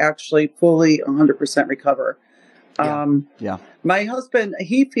addicts that actually fully 100% recover. Yeah. My husband,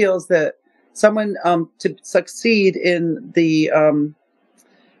 he feels that someone to succeed in the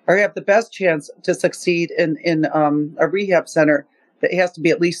or have the best chance to succeed in a rehab center, that it has to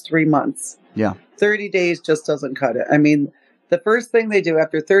be at least 3 months. Yeah. 30 days just doesn't cut it. I mean, the first thing they do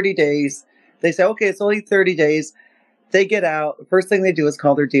after 30 days, they say, okay, it's only 30 days. They get out. The first thing they do is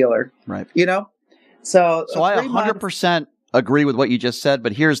call their dealer. Right. You know? So I 100% agree with what you just said,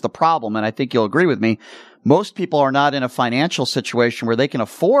 but here's the problem, and I think you'll agree with me. Most people are not in a financial situation where they can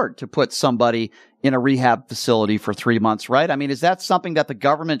afford to put somebody in a rehab facility for 3 months, right? I mean, is that something that the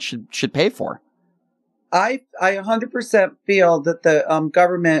government should pay for? I 100% feel that the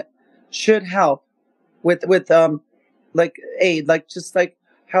government should help with like aid, like just like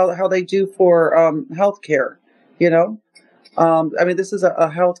how they do for healthcare. You know, I mean, this is a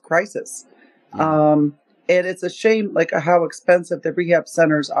health crisis. And it's a shame, like, how expensive the rehab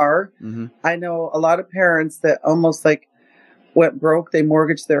centers are. Mm-hmm. I know a lot of parents that almost like went broke. They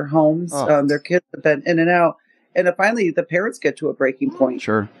mortgaged their homes. Their kids have been in and out. And finally, the parents get to a breaking point.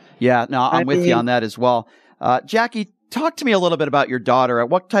 Sure. Yeah. No, I'm with you on that as well. Jackie, talk to me a little bit about your daughter.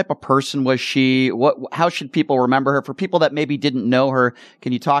 What type of person was she? How should people remember her? For people that maybe didn't know her,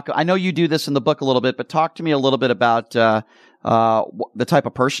 can you talk? I know you do this in the book a little bit, but talk to me a little bit about the type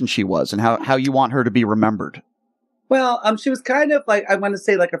of person she was and how you want her to be remembered. Well, she was kind of like, I want to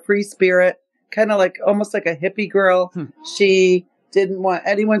say, like a free spirit, kind of like almost like a hippie girl. She didn't want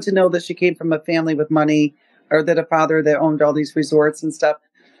anyone to know that she came from a family with money or that a father that owned all these resorts and stuff.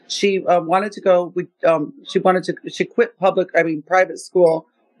 She wanted to go. She quit private school.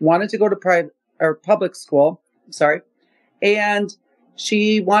 Wanted to go to public school. Sorry, and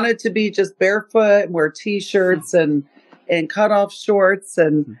she wanted to be just barefoot and wear T-shirts and cut off shorts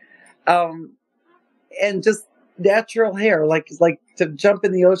and just natural hair, like to jump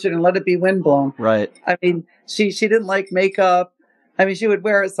in the ocean and let it be windblown. Right. I mean, she didn't like makeup. I mean, she would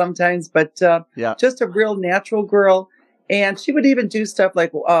wear it sometimes, but just a real natural girl. And she would even do stuff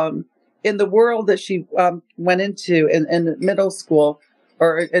like in the world that she went into in middle school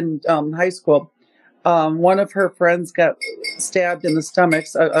or in high school. One of her friends got stabbed in the stomach,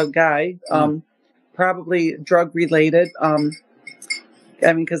 a guy, probably drug related. I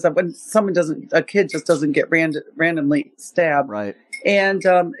mean, because when a kid just doesn't get randomly stabbed. Right. And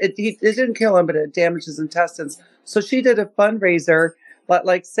it didn't kill him, but it damaged his intestines. So she did a fundraiser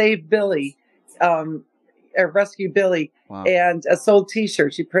like Save Billy. Or Rescue Billy. Wow. And sold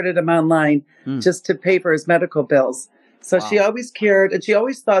T-shirts. She printed them online just to pay for his medical bills. So she always cared, and she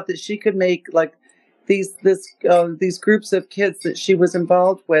always thought that she could make like these groups of kids that she was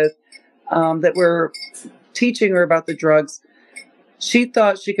involved with that were teaching her about the drugs. She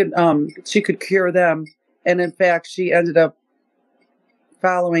thought she could cure them, and in fact, she ended up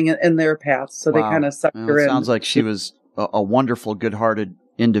following in their path. So they kind of sucked her in. Sounds like she was a wonderful, good-hearted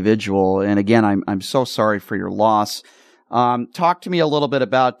individual. And again, I'm so sorry for your loss. Talk to me a little bit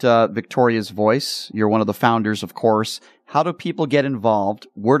about Victoria's Voice. You're one of the founders, of course. How do people get involved?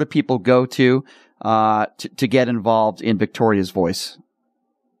 Where do people go to get involved in Victoria's Voice?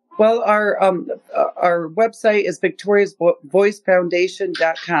 Well, our website is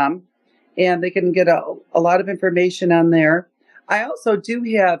victoriasvoicefoundation.com, and they can get a lot of information on there. I also do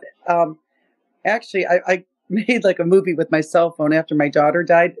have, actually, I made like a movie with my cell phone after my daughter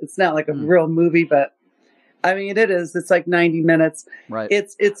died. It's not like a real movie, but I mean, it is. It's like 90 minutes. Right.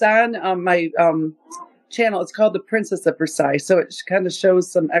 It's on my channel. It's called The Princess of Versailles. So it kind of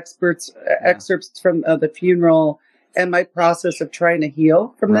shows some excerpts from the funeral and my process of trying to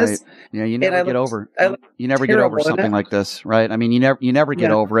heal from this. Yeah, you never get over something like this, right? I mean, you never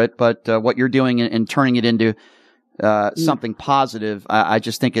get over it, but what you're doing and turning it into something positive, I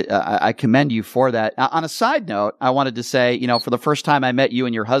just think I commend you for that. On a side note, I wanted to say, for the first time I met you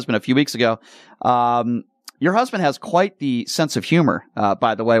and your husband a few weeks ago, your husband has quite the sense of humor,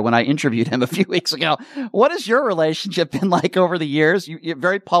 by the way, when I interviewed him a few weeks ago. What has your relationship been like over the years? You're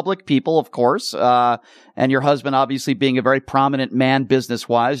very public people, of course, and your husband obviously being a very prominent man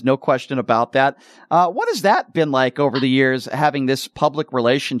business-wise, no question about that. What has that been like over the years, having this public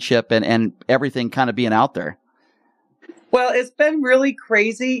relationship and everything kind of being out there? Well, it's been really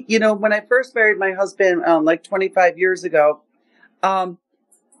crazy. When I first married my husband, like 25 years ago,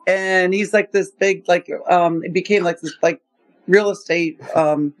 and he's like this big, it became like this, like real estate,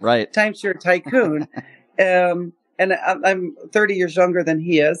 right, timeshare tycoon. And I'm 30 years younger than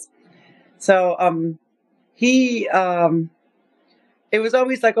he is. So, it was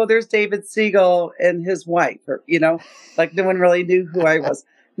always like, oh, there's David Siegel and his wife, or, like no one really knew who I was.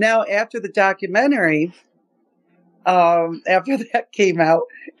 Now, after the documentary, after that came out,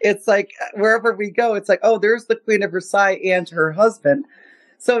 it's like wherever we go, it's like, oh, there's the Queen of Versailles and her husband.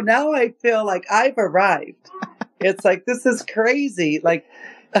 So now I feel like I've arrived. It's like, this is crazy. Like,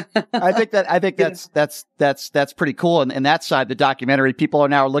 I think that's pretty cool. And that side, the documentary, people are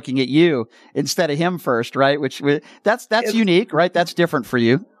now looking at you instead of him first, right? That's unique, right? That's different for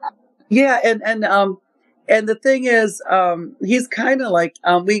you. Yeah. And the thing is, he's kind of like,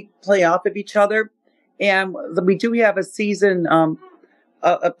 we play off of each other. And we do have a season,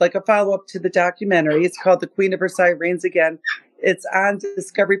 like a follow-up to the documentary. It's called The Queen of Versailles Reigns Again. It's on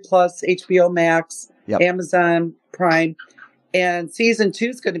Discovery Plus, HBO Max, Amazon Prime. And season 2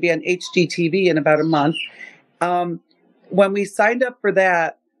 is going to be on HGTV in about a month. When we signed up for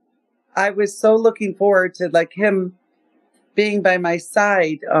that, I was so looking forward to like him being by my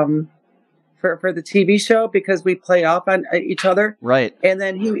side for the TV show, because we play off on each other. Right. And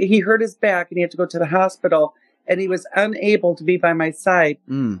then he hurt his back and he had to go to the hospital, and he was unable to be by my side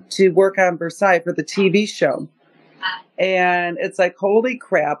to work on Versailles for the TV show. And it's like, holy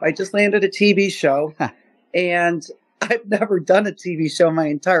crap, I just landed a TV show and I've never done a TV show my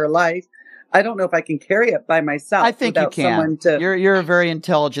entire life. I don't know if I can carry it by myself. I think you can. You're a very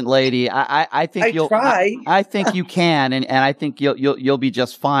intelligent lady. I think you'll try. I think you can, and I think you'll be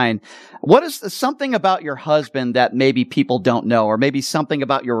just fine. What is something about your husband that maybe people don't know, or maybe something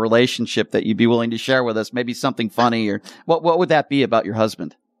about your relationship that you'd be willing to share with us? Maybe something funny, or what would that be about your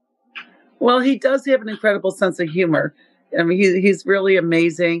husband? Well, he does have an incredible sense of humor. I mean, he's really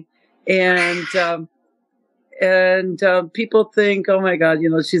amazing, and people think, oh my God,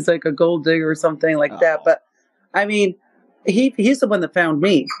 she's like a gold digger or something like that. But I mean, he's the one that found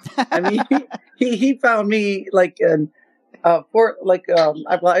me. I mean, he found me like in I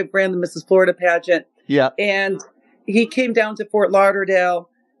ran the Mrs. Florida pageant. Yeah. And he came down to Fort Lauderdale.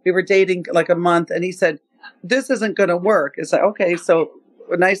 We were dating like a month, and he said, this isn't going to work. It's like, okay, so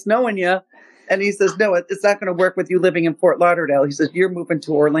nice knowing you. And he says, no, it's not going to work with you living in Fort Lauderdale. He says, you're moving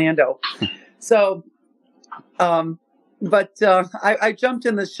to Orlando. So, I jumped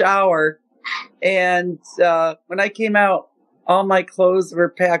in the shower, and when I came out, all my clothes were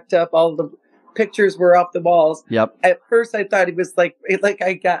packed up. All the pictures were off the walls. Yep. At first, I thought he was like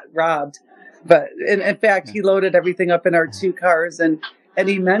I got robbed, but in fact, he loaded everything up in our 2 cars, and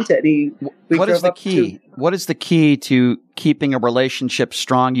he meant it. What is the key? What is the key to keeping a relationship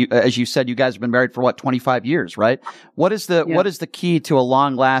strong? As you said, you guys have been married for 25 years, right? What is the key to a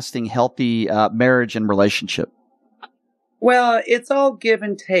long-lasting, healthy marriage and relationship? Well, it's all give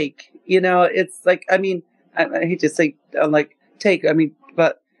and take. It's like, I mean, I hate to say take. I mean,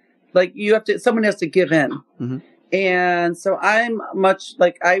 but like someone has to give in. Mm-hmm. And so I'm much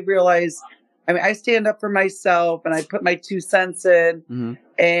like, I realize, I mean, I stand up for myself and I put my 2 cents in, mm-hmm.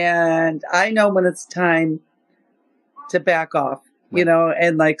 and I know when it's time to back off, right.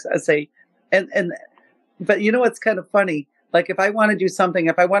 and like I say, but it's kind of funny. Like if I want to do something,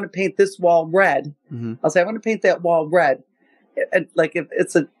 if I want to paint this wall red, mm-hmm. I'll say, I want to paint that wall red. And like if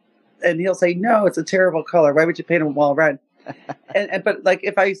it's and he'll say, no, it's a terrible color. Why would you paint a wall red? But like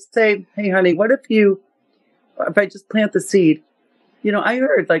if I say, hey honey, what if I just plant the seed? I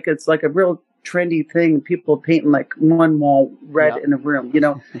heard like it's like a real trendy thing. People painting like one wall red in a room,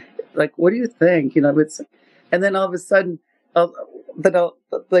 like, what do you think? And then all of a sudden,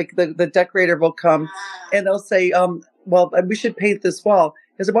 the decorator will come and they'll say, well, we should paint this wall.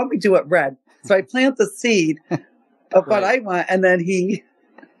 I said, why don't we do it red? So I plant the seed of what I want. And then he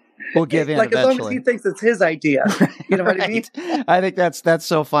We'll give in like eventually. as long as he thinks it's his idea. You know what I mean? I think that's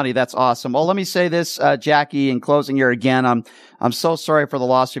so funny. That's awesome. Well, let me say this, Jackie, in closing here again. I'm so sorry for the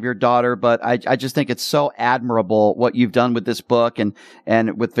loss of your daughter, but I just think it's so admirable what you've done with this book and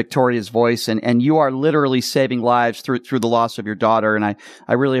with Victoria's Voice, and you are literally saving lives through the loss of your daughter. And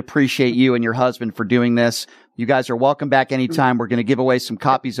I really appreciate you and your husband for doing this. You guys are welcome back anytime. We're going to give away some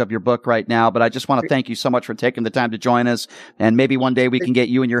copies of your book right now, but I just want to thank you so much for taking the time to join us. And maybe one day we can get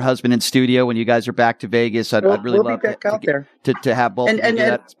you and your husband in studio when you guys are back to Vegas. I'd really love to have both of you do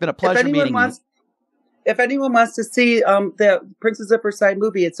that. It's been a pleasure meeting you. If anyone wants to see the Princess of Versailles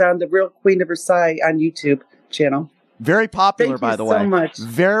movie, it's on the Real Queen of Versailles on YouTube channel. Very popular, by the way. Thank you so much.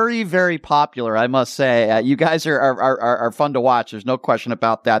 Very, very popular, I must say. You guys are fun to watch. There's no question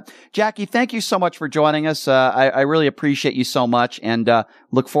about that. Jackie, thank you so much for joining us. I really appreciate you so much, and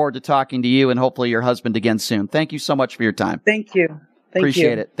look forward to talking to you and hopefully your husband again soon. Thank you so much for your time. Thank you.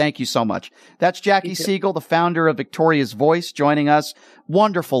 Appreciate it. Thank you so much. That's Jackie Siegel, the founder of Victoria's Voice, joining us.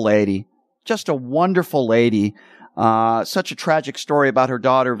 Wonderful lady. Just a wonderful lady. Such a tragic story about her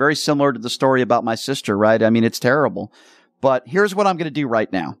daughter, very similar to the story about my sister, right? I mean, it's terrible. But here's what I'm going to do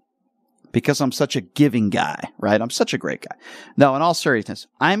right now, because I'm such a giving guy, right? I'm such a great guy. No, in all seriousness,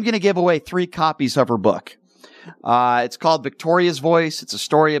 I'm going to give away 3 copies of her book. It's called Victoria's Voice. It's a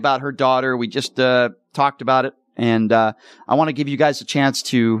story about her daughter. We just talked about it, and I want to give you guys a chance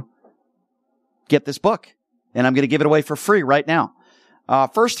to get this book, and I'm going to give it away for free right now.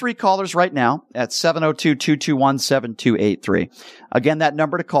 First 3 callers right now at 702-221-7283. Again, that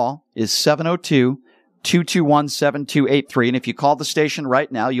number to call is 702-221-7283. And if you call the station right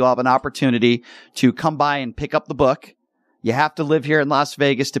now, you'll have an opportunity to come by and pick up the book. You have to live here in Las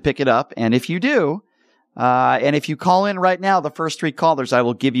Vegas to pick it up. And if you do, and if you call in right now, the first 3 callers, I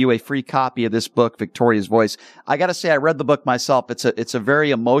will give you a free copy of this book, Victoria's Voice. I got to say, I read the book myself. It's a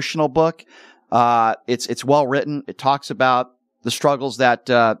very emotional book. It's well written. It talks about the struggles that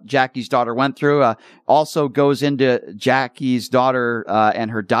Jackie's daughter went through, also goes into Jackie's daughter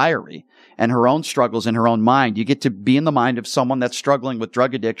and her diary and her own struggles in her own mind. You get to be in the mind of someone that's struggling with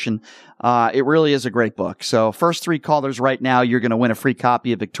drug addiction. It really is a great book. So first 3 callers right now, you're going to win a free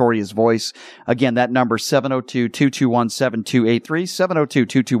copy of Victoria's Voice. Again, that number 702-221-7283,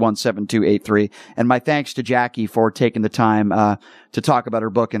 702-221-7283. And my thanks to Jackie for taking the time to talk about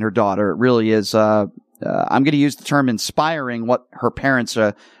her book and her daughter. It really is I'm going to use the term inspiring what her parents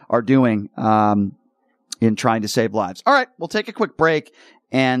are doing in trying to save lives. All right, we'll take a quick break.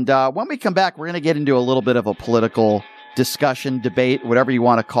 And when we come back, we're going to get into a little bit of a political discussion, debate, whatever you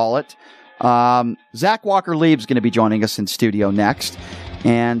want to call it. Zach Walker Lieb's going to be joining us in studio next.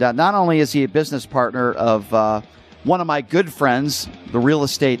 And not only is he a business partner of one of my good friends, the real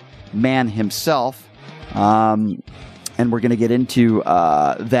estate man himself, and we're going to get into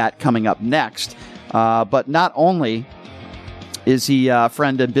that coming up next. But not only is he a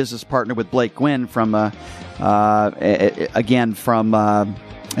friend and business partner with Blake Gwynn from, and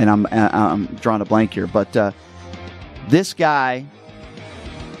I'm drawing a blank here, but this guy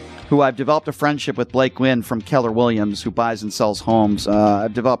who I've developed a friendship with, Blake Gwynn from Keller Williams, who buys and sells homes.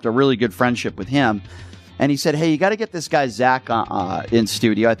 I've developed a really good friendship with him. And he said, hey, you got to get this guy Zach in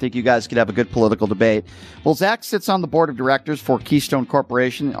studio. I think you guys could have a good political debate. Well, Zach sits on the board of directors for Keystone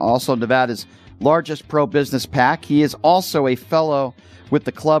Corporation, also Nevada's largest pro-business PAC. He is also a fellow with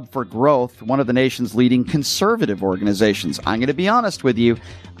the Club for Growth, one of the nation's leading conservative organizations. I'm going to be honest with you.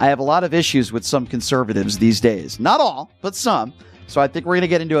 I have a lot of issues with some conservatives these days. Not all, but some. So I think we're going to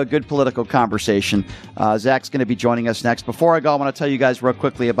get into a good political conversation. Zach's going to be joining us next. Before I go, I want to tell you guys real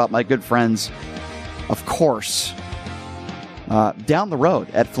quickly about my good friends, of course, down the road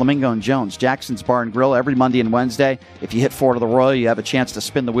at Flamingo and Jones, Jackson's Bar and Grill, every Monday and Wednesday. If you hit 4 to the Royal, you have a chance to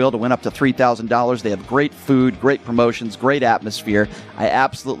spin the wheel to win up to $3,000. They have great food, great promotions, great atmosphere. I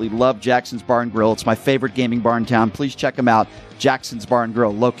absolutely love Jackson's Bar and Grill. It's my favorite gaming bar in town. Please check them out. Jackson's Bar and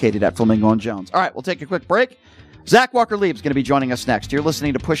Grill, located at Flamingo and Jones. All right, we'll take a quick break. Zach Walker Lieb is going to be joining us next. You're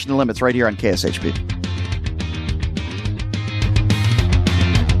listening to Pushing the Limits right here on KSHP.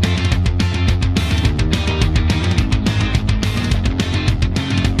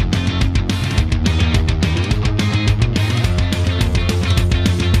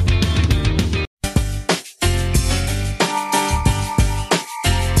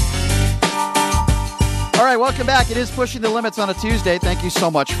 All right, welcome back. It is Pushing the Limits on a Tuesday. Thank you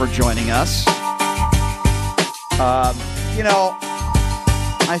so much for joining us. I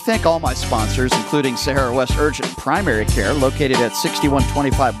thank all my sponsors, including Sahara West Urgent Primary Care, located at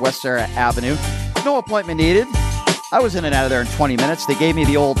 6125 West Sahara Avenue. No appointment needed. I was in and out of there in 20 minutes. They gave me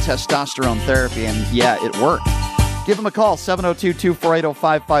the old testosterone therapy, and yeah, it worked. Give them a call,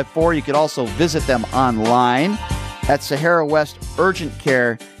 702-248-0554. You could also visit them online at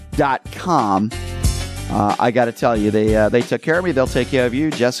SaharaWestUrgentCare.com. I got to tell you, they took care of me. They'll take care of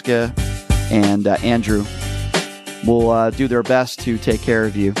you. Jessica and Andrew will do their best to take care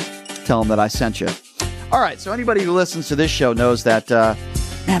of you. Tell them that I sent you. All right, so anybody who listens to this show knows that,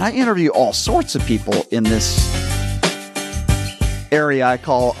 man, I interview all sorts of people in this area I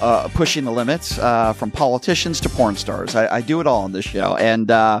call pushing the limits, from politicians to porn stars. I do it all on this show.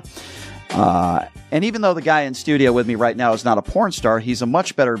 And even though the guy in studio with me right now is not a porn star, he's a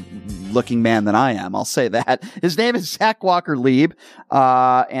much better looking man than I am. I'll say that. His name is Zach Walker Lieb,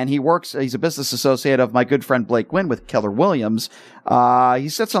 and he's a business associate of my good friend Blake Wynn with Keller Williams. He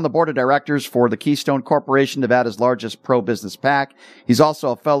sits on the board of directors for the Keystone Corporation, Nevada's largest pro-business PAC. He's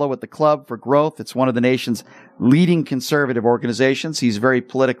also a fellow with the Club for Growth. It's one of the nation's leading conservative organizations. He's very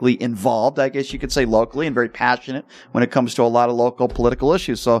politically involved, I guess you could say locally, and very passionate when it comes to a lot of local political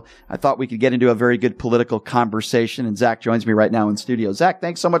issues. So I thought we could get into a very good political conversation, and Zach joins me right now in studio. Zach,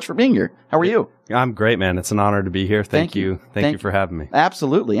 thanks so much for being here. How are you? I'm great, man. It's an honor to be here. Thank you. Thank you for having me.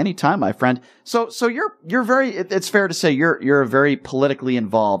 Absolutely. Anytime, my friend. So you're very, it's fair to say you're a very politically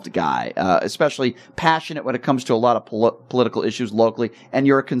involved guy, especially passionate when it comes to a lot of political issues locally, and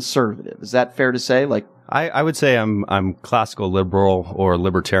you're a conservative. Is that fair to say? Like, I would say I'm classical liberal or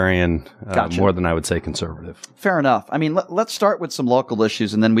libertarian, Gotcha. More than I would say conservative. Fair enough. I mean, let's start with some local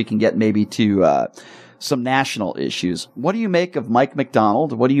issues, and then we can get maybe to some national issues. What do you make of Mike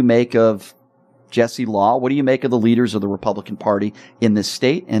McDonald? What do you make of Jesse Law? What do you make of the leaders of the Republican Party in this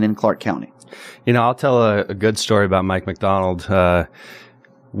state and in Clark County? You know, I'll tell a good story about Mike McDonald. I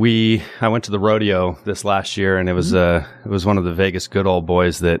went to the rodeo this last year, and it was one of the Vegas good old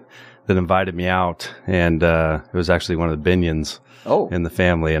boys that invited me out, and it was actually one of the Binions in the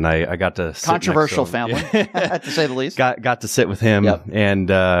family, and I got to sit controversial next to him. family, to say the least. Got to sit with him, Yep. and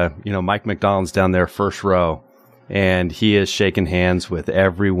Mike McDonald's down there first row, and he is shaking hands with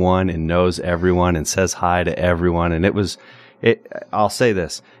everyone and knows everyone and says hi to everyone, and I'll say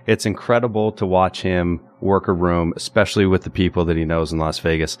this, it's incredible to watch him work a room, especially with the people that he knows in Las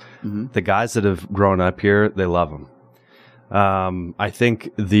Vegas. Mm-hmm. The guys that have grown up here, they love him. I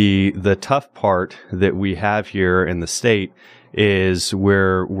think the tough part that we have here in the state is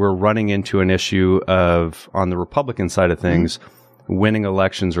we're running into an issue of, on the Republican side of things, winning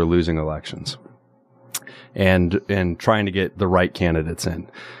elections or losing elections, and trying to get the right candidates in.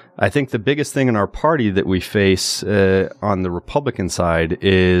 I think the biggest thing in our party that we face on the Republican side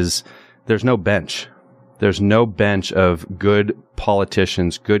is there's no bench. There's no bench of good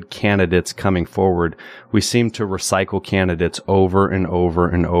politicians, good candidates coming forward. We seem to recycle candidates over and over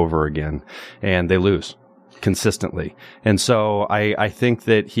and over again, and they lose consistently. And so I think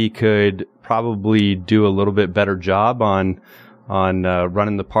that he could probably do a little bit better job on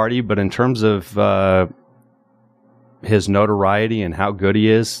running the party. But in terms of his notoriety and how good he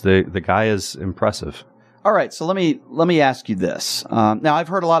is, the guy is impressive. All right, so let me ask you this. Now, I've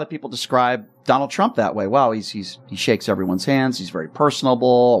heard a lot of people describe Donald Trump that way. Wow, he shakes everyone's hands. He's very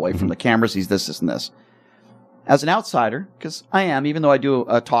personable, away from the cameras. He's this, and this. As an outsider, because I am, even though I do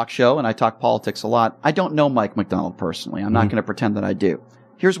a talk show and I talk politics a lot, I don't know Mike McDonald personally. I'm not going to pretend that I do.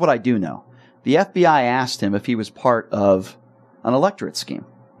 Here's what I do know. The FBI asked him if he was part of an electorate scheme.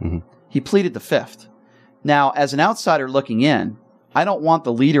 Mm-hmm. He pleaded the fifth. Now, as an outsider looking in, I don't want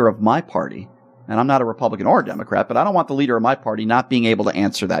the leader of my party, and I'm not a Republican or a Democrat, but I don't want the leader of my party not being able to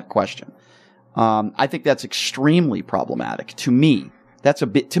answer that question. I think that's extremely problematic to me. That's a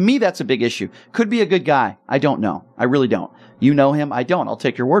big issue. Could be a good guy. I don't know. I really don't. You know him? I don't. I'll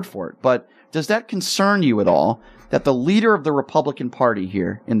take your word for it. But does that concern you at all that the leader of the Republican Party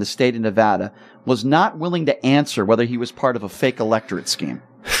here in the state of Nevada was not willing to answer whether he was part of a fake electorate scheme?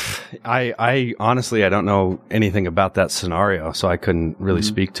 I honestly, I don't know anything about that scenario, so I couldn't really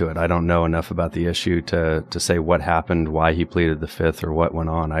speak to it. I don't know enough about the issue to say what happened, why he pleaded the fifth, or what went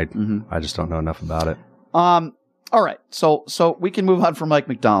on. I just don't know enough about it. All right. So we can move on from Mike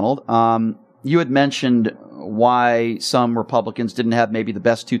McDonald. You had mentioned why some Republicans didn't have maybe the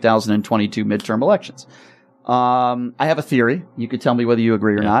best 2022 midterm elections. I have a theory. You could tell me whether you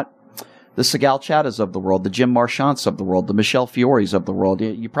agree or not. The Siegel Chattas of the world, the Jim Marchands of the world, the Michelle Fioris of the world.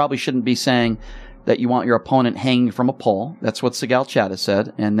 You probably shouldn't be saying that you want your opponent hanging from a pole. That's what Siegel Chatta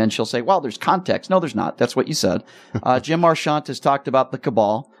said. And then she'll say, well, there's context. No, there's not. That's what you said. Jim Marchand has talked about the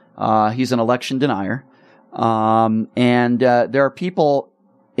cabal. He's an election denier. And there are people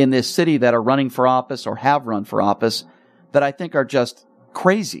in this city that are running for office or have run for office that I think are just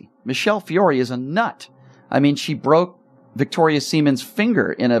crazy. Michelle Fiore is a nut. I mean, she broke Victoria Seaman's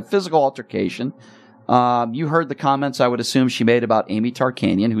finger in a physical altercation. You heard the comments I would assume she made about Amy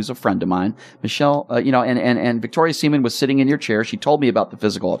Tarkanian, who's a friend of mine. Michelle, and Victoria Seaman was sitting in your chair. She told me about the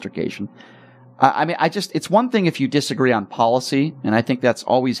physical altercation. It's one thing if you disagree on policy, and I think that's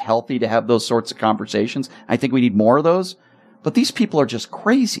always healthy to have those sorts of conversations. I think we need more of those. But these people are just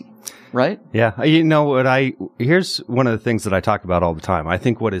crazy, right? Yeah. You know what? Here's one of the things that I talk about all the time. I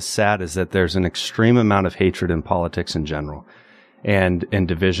think what is sad is that there's an extreme amount of hatred in politics in general and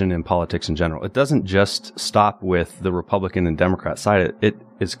division in politics in general. It doesn't just stop with the Republican and Democrat side. It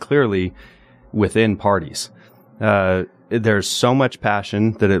is clearly within parties. There's so much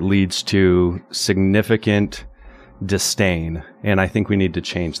passion that it leads to significant disdain. And I think we need to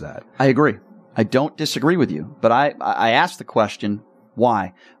change that. I agree. I don't disagree with you, but I asked the question,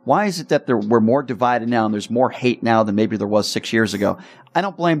 why? Why is it that we're more divided now and there's more hate now than maybe there was 6 years ago? I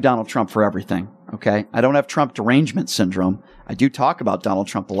don't blame Donald Trump for everything, okay? I don't have Trump derangement syndrome. I do talk about Donald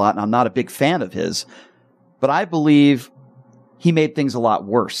Trump a lot, and I'm not a big fan of his. But I believe he made things a lot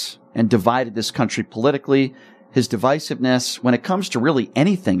worse and divided this country politically. His divisiveness, when it comes to really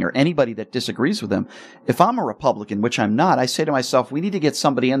anything or anybody that disagrees with him, if I'm a Republican, which I'm not, I say to myself, we need to get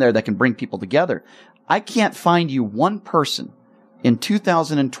somebody in there that can bring people together. I can't find you one person in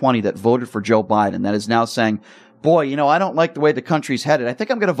 2020 that voted for Joe Biden that is now saying, boy, I don't like the way the country's headed. I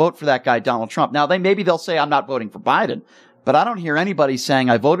think I'm going to vote for that guy, Donald Trump. Now, maybe they'll say I'm not voting for Biden. But I don't hear anybody saying,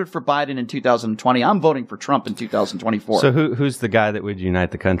 I voted for Biden in 2020. I'm voting for Trump in 2024. So who's the guy that would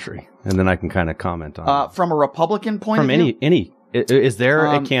unite the country? And then I can kind of comment on that. From a Republican point of view? Is there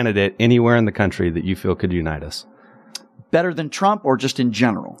a candidate anywhere in the country that you feel could unite us? Better than Trump or just in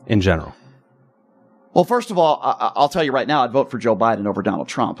general? In general. Well, first of all, I'll tell you right now, I'd vote for Joe Biden over Donald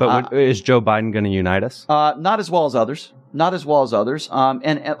Trump. But is Joe Biden going to unite us? Not as well as others. Not as well as others.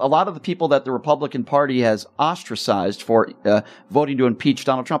 And a lot of the people that the Republican Party has ostracized for voting to impeach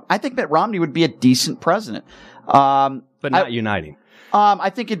Donald Trump, I think Mitt Romney would be a decent president. But not uniting. I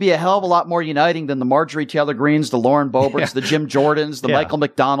think it'd be a hell of a lot more uniting than the Marjorie Taylor Greens, the Lauren Boeberts, the Jim Jordans, the Michael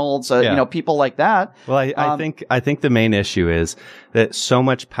McDonalds, people like that. Well, I think the main issue is that so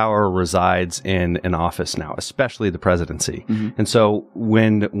much power resides in an office now, especially the presidency. Mm-hmm. And so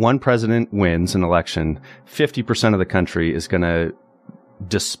when one president wins an election, 50% of the country is going to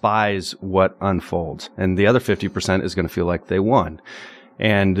despise what unfolds, and the other 50% is going to feel like they won.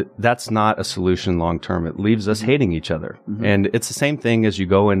 And that's not a solution long term. It leaves us hating each other. Mm-hmm. And it's the same thing as you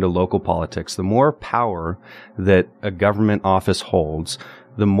go into local politics. The more power that a government office holds,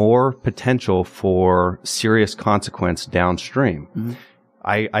 the more potential for serious consequence downstream. Mm-hmm.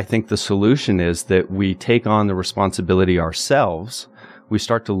 I think the solution is that we take on the responsibility ourselves. We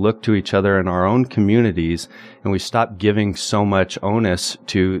start to look to each other in our own communities, and we stop giving so much onus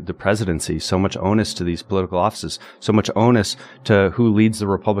to the presidency, so much onus to these political offices, so much onus to who leads the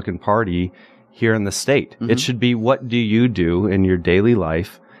Republican Party here in the state. Mm-hmm. It should be, what do you do in your daily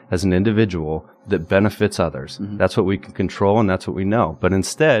life as an individual that benefits others? Mm-hmm. That's what we can control, and that's what we know. But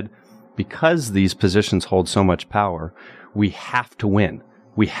instead, because these positions hold so much power, we have to win.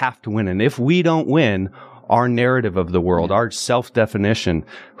 We have to win. And if we don't win, our narrative of the world, our self-definition,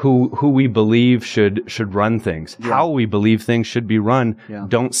 who we believe should run things, how we believe things should be run,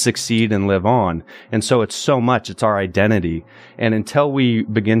 don't succeed and live on. And so it's our identity. And until we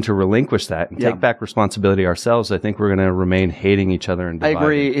begin to relinquish that and take back responsibility ourselves, I think we're going to remain hating each other and divided. I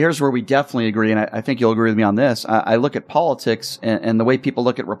agree. Here's where we definitely agree, and I think you'll agree with me on this. I look at politics and the way people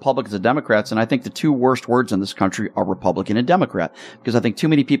look at Republicans and Democrats, and I think the two worst words in this country are Republican and Democrat, because I think too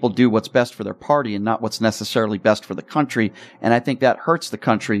many people do what's best for their party and not what's necessarily best for the country. And I think that hurts the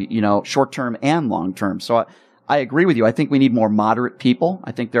country, short term and long term. So I agree with you. I think we need more moderate people.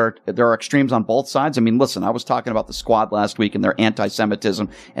 I think there are extremes on both sides. I mean, listen, I was talking about the Squad last week and their anti-Semitism,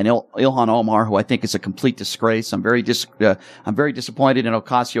 and Ilhan Omar, who I think is a complete disgrace. I'm very disappointed in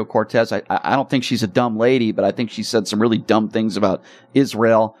Ocasio-Cortez. I don't think she's a dumb lady, but I think she said some really dumb things about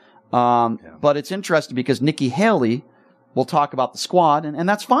Israel. But it's interesting because Nikki Haley will talk about the Squad, and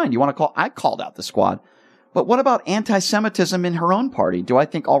that's fine. I called out the Squad. But what about anti-Semitism in her own party? Do I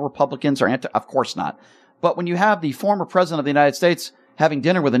think all Republicans are Of course not. But when you have the former president of the United States having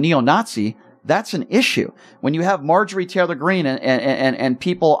dinner with a neo-Nazi, that's an issue. When you have Marjorie Taylor Greene and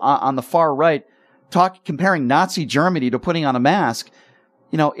people on the far right comparing Nazi Germany to putting on a mask,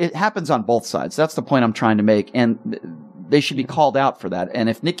 it happens on both sides. That's the point I'm trying to make. And they should be called out for that. And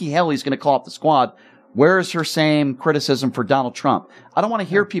if Nikki Haley's going to call up the Squad, where is her same criticism for Donald Trump? I don't want to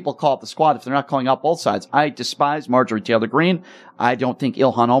hear people call up the Squad if they're not calling out both sides. I despise Marjorie Taylor Greene. I don't think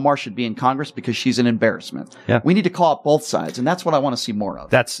Ilhan Omar should be in Congress because she's an embarrassment. Yeah. We need to call out both sides, and that's what I want to see more of.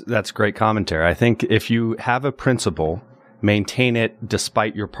 That's great commentary. I think if you have a principle, maintain it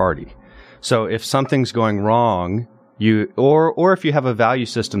despite your party. So if something's going wrong, or if you have a value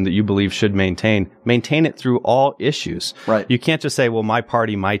system that you believe should maintain it through all issues. Right. You can't just say, well, my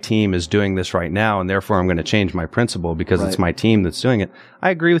party, my team is doing this right now, and therefore I'm going to change my principle because it's my team that's doing it. I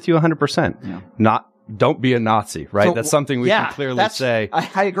agree with you 100%. Yeah. Don't be a Nazi, right? So, that's something we can clearly say.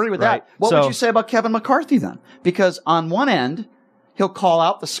 I agree with that. What would you say about Kevin McCarthy then? Because on one end, he'll call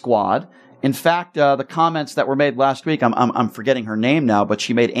out the squad. In fact, the comments that were made last week, I'm forgetting her name now, but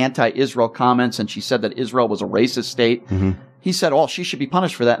she made anti-Israel comments, and she said that Israel was a racist state. Mm-hmm. He said, oh, she should be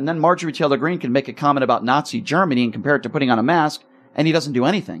punished for that. And then Marjorie Taylor Greene can make a comment about Nazi Germany and compare it to putting on a mask, and he doesn't do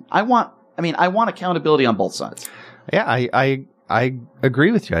anything. I want accountability on both sides. Yeah, I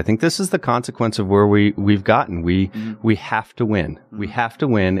agree with you. I think this is the consequence of where we've gotten. We have to win. We have to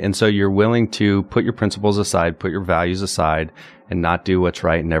win. And so you're willing to put your principles aside, put your values aside, and not do what's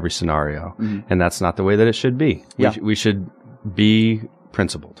right in every scenario. And that's not the way that it should be. We should be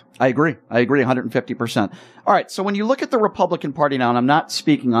principled. I agree 150%. All right. So when you look at the Republican Party now, and I'm not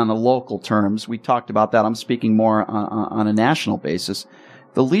speaking on the local terms, we talked about that. I'm speaking more on a national basis.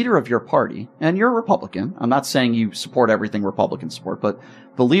 The leader of your party, and you're a Republican, I'm not saying you support everything Republicans support, but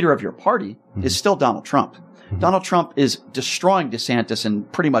the leader of your party is still Donald Trump. Donald Trump is destroying DeSantis in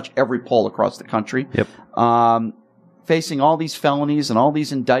pretty much every poll across the country. Facing all these felonies and all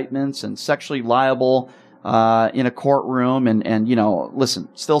these indictments and sexually liable in a courtroom and listen,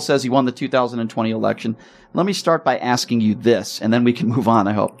 still says he won the 2020 election. Let me start by asking you this, and then we can move on,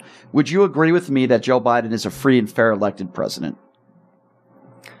 I hope. Would you agree with me that Joe Biden is a free and fair elected president?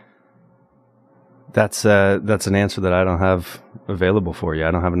 That's an answer that I don't have available for you.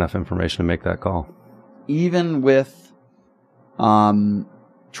 I don't have enough information to make that call. Even with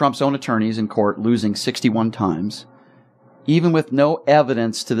Trump's own attorneys in court losing 61 times, even with no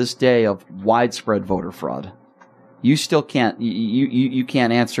evidence to this day of widespread voter fraud, you still can't you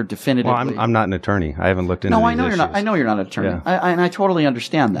can't answer definitively. Well, I'm not an attorney. I haven't looked into these issues. I know you're not an attorney. Yeah. And I totally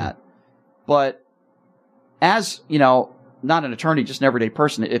understand that. But as not an attorney, just an everyday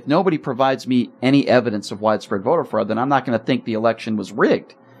person, if nobody provides me any evidence of widespread voter fraud, then I'm not going to think the election was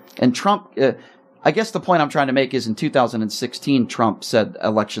rigged. And Trump, I guess the point I'm trying to make is in 2016, Trump said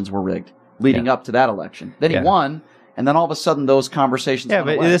elections were rigged leading up to that election. Then he won. And then all of a sudden, those conversations went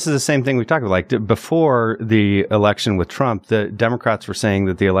away. This is the same thing we talked about. Like before the election with Trump, the Democrats were saying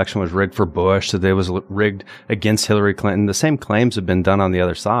that the election was rigged for Bush, that it was rigged against Hillary Clinton. The same claims have been done on the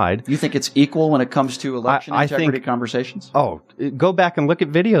other side. You think it's equal when it comes to election integrity conversations? Oh, go back and look at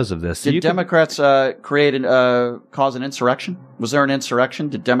videos of this. Did Democrats cause an insurrection? Was there an insurrection?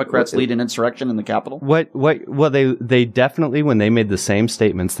 Did Democrats lead an insurrection in the Capitol? Well, they definitely, when they made the same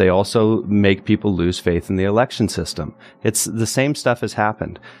statements, they also make people lose faith in the election system. It's the same stuff has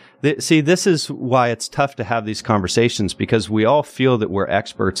happened. See, this is why it's tough to have these conversations, because we all feel that we're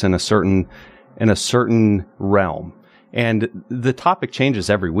experts in a certain realm. And the topic changes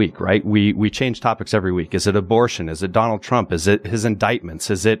every week, right? We change topics every week. Is it abortion? Is it Donald Trump? Is it his indictments?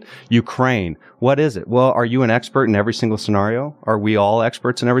 Is it Ukraine? What is it? Well, are you an expert in every single scenario? Are we all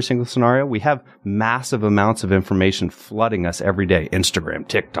experts in every single scenario? We have massive amounts of information flooding us every day. Instagram,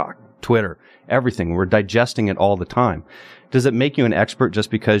 TikTok, Twitter, everything. We're digesting it all the time. Does it make you an expert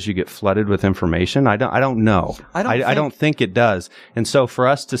just because you get flooded with information? I don't know. I don't think it does. And so for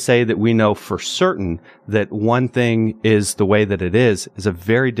us to say that we know for certain that one thing is the way that it is a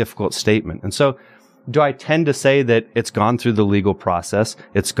very difficult statement. And so do I tend to say that it's gone through the legal process?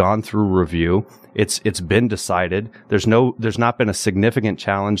 It's gone through review. It's been decided. There's not been a significant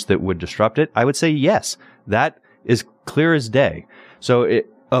challenge that would disrupt it. I would say yes. That is clear as day. So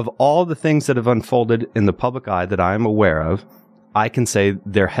of all the things that have unfolded in the public eye that I am aware of, I can say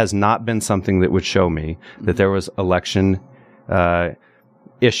there has not been something that would show me that there was election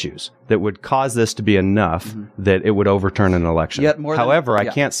issues that would cause this to be enough that it would overturn an election. However, I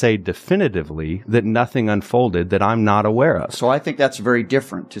can't say definitively that nothing unfolded that I'm not aware of. So I think that's very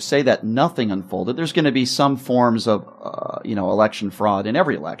different. To say that nothing unfolded, there's going to be some forms of election fraud in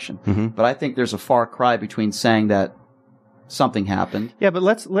every election. But I think there's a far cry between saying that something happened. Yeah, but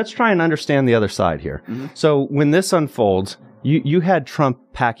let's try and understand the other side here. So when this unfolds, you had Trump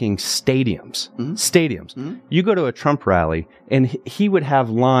packing stadiums. You go to a Trump rally, and he would have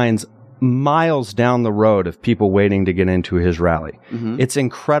lines miles down the road of people waiting to get into his rally. It's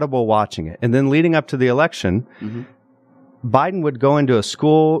incredible watching it. And then leading up to the election, Biden would go into a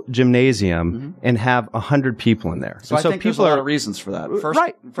school gymnasium and have 100 people in there. So I think there's a lot of reasons for that.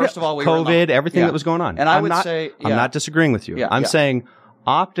 First of all, COVID, everything that was going on. And I'm not disagreeing with you. I'm saying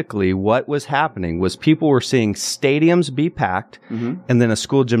optically what was happening was people were seeing stadiums be packed and then a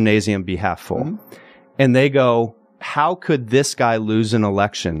school gymnasium be half full. And they go, how could this guy lose an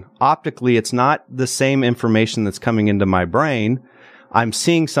election? Optically, it's not the same information that's coming into my brain. I'm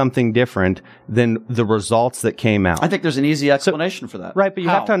seeing something different than the results that came out. I think there's an easy explanation for that. Right, but you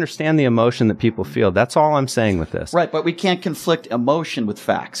have to understand the emotion that people feel. That's all I'm saying with this. Right, but we can't conflict emotion with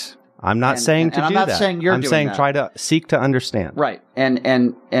facts. I'm not saying to do that. I'm not saying you're doing that. I'm saying try to seek to understand. Right, and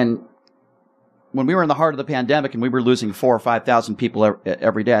when we were in the heart of the pandemic and we were losing 4,000 or 5,000 people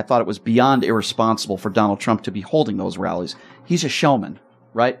every day, I thought it was beyond irresponsible for Donald Trump to be holding those rallies. He's a showman.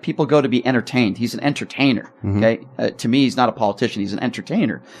 Right? People go to be entertained. He's an entertainer. Okay. To me, he's not a politician. He's an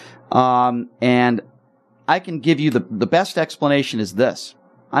entertainer. And I can give you the best explanation is this.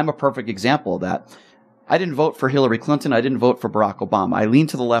 I'm a perfect example of that. I didn't vote for Hillary Clinton. I didn't vote for Barack Obama. I leaned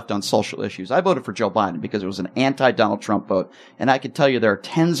to the left on social issues. I voted for Joe Biden because it was an anti-Donald Trump vote. And I can tell you there are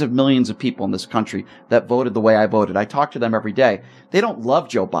tens of millions of people in this country that voted the way I voted. I talk to them every day. They don't love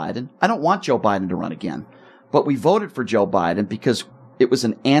Joe Biden. I don't want Joe Biden to run again. But we voted for Joe Biden because it was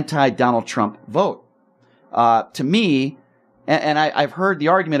an anti-Donald Trump vote. To me, and I've heard the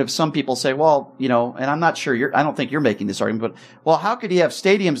argument of some people say, well, you know, and I'm not sure I don't think you're making this argument, but, well, how could he have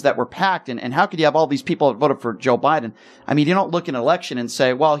stadiums that were packed and how could you have all these people that voted for Joe Biden? I mean, you don't look at an election and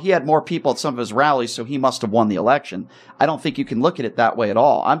say, well, he had more people at some of his rallies, so he must have won the election. I don't think you can look at it that way at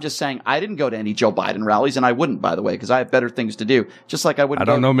all. I'm just saying I didn't go to any Joe Biden rallies, and I wouldn't, by the way, because I have better things to do. Just like I wouldn't.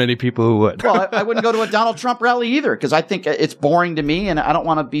 I don't know many people who would. Well, I wouldn't go to a Donald Trump rally either, because I think it's boring to me, and I don't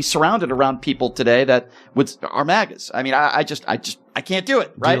want to be surrounded around people today that are MAGAs. I mean, I can't do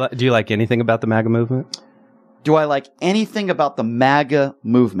it. Right? Do you like anything about the MAGA movement? Do I like anything about the MAGA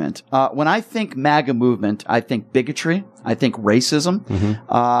movement? When I think MAGA movement, I think bigotry. I think racism.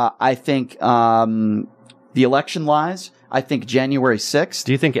 I think the election lies. I think January 6th.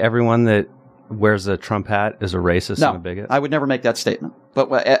 Do you think everyone that wears a Trump hat is a racist and a bigot? I would never make that statement.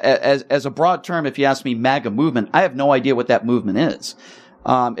 But as a broad term, if you ask me MAGA movement, I have no idea what that movement is.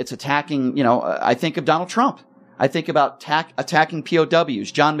 It's attacking, I think of Donald Trump. I think about attacking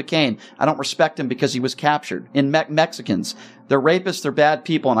POWs. John McCain, I don't respect him because he was captured. In Mexicans, they're rapists, they're bad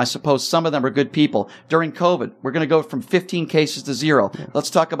people, and I suppose some of them are good people. During COVID, we're going to go from 15 cases to 0. Yeah. Let's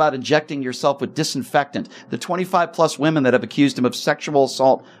talk about injecting yourself with disinfectant. The 25 plus women that have accused him of sexual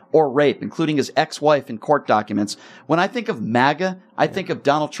assault or rape, including his ex-wife in court documents. When I think of MAGA, I think of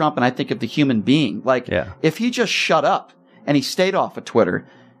Donald Trump and I think of the human being. If he just shut up and he stayed off of Twitter,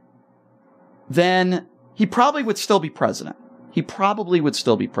 then he probably would still be president.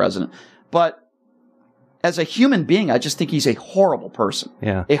 But as a human being, I just think he's a horrible person.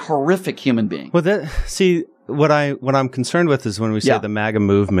 Yeah. A horrific human being. Well, what I'm concerned with is when we say the MAGA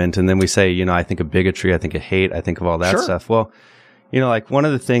movement and then we say, I think of bigotry, I think of hate, I think of all that stuff. Well, one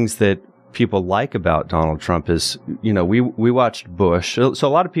of the things that people like about Donald Trump is, we watched Bush. So a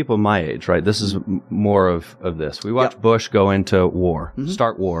lot of people my age, right? This is more of this. We watched Bush go into war,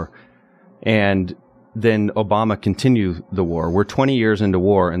 start war, and then Obama continue the war. We're 20 years into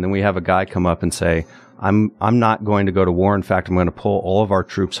war, and then we have a guy come up and say, I'm not going to go to war. In fact, I'm going to pull all of our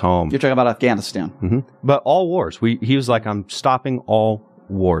troops home. You're talking about Afghanistan. But all wars. He was like, I'm stopping all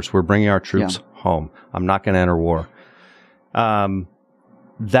wars. We're bringing our troops home. I'm not going to enter war.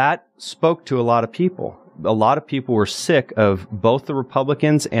 That spoke to a lot of people. A lot of people were sick of both the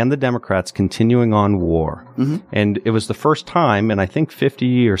Republicans and the Democrats continuing on war. And it was the first time in, I think,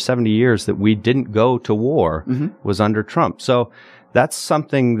 50 or 70 years that we didn't go to war was under Trump. So that's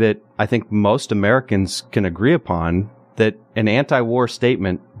something that I think most Americans can agree upon, that an anti-war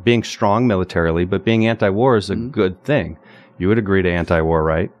statement, being strong militarily, but being anti-war is a good thing. You would agree to anti-war,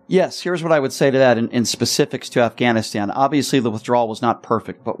 right? Yes. Here's what I would say to that in specifics to Afghanistan. Obviously, the withdrawal was not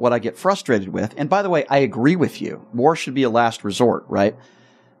perfect, but what I get frustrated with, and by the way, I agree with you, war should be a last resort, right?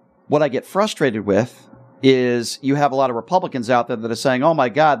 What I get frustrated with is you have a lot of Republicans out there that are saying, oh my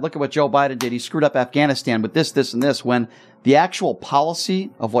God, look at what Joe Biden did. He screwed up Afghanistan with this, this, and this, when the actual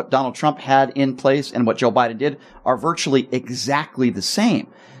policy of what Donald Trump had in place and what Joe Biden did are virtually exactly the same.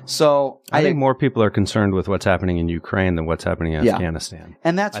 So I think more people are concerned with what's happening in Ukraine than what's happening in Afghanistan.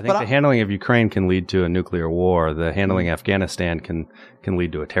 And I think the handling of Ukraine can lead to a nuclear war. The handling of Afghanistan can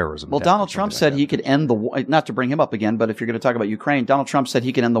lead to a terrorism. Well, Donald Trump said he could end the war. Not to bring him up again, but if you're going to talk about Ukraine, Donald Trump said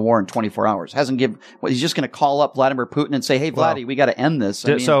he could end the war in 24 hours. He's just going to call up Vladimir Putin and say, "Hey, Vladdy, we got to end this."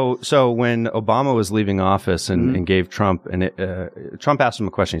 So when Obama was leaving office and gave Trump Trump asked him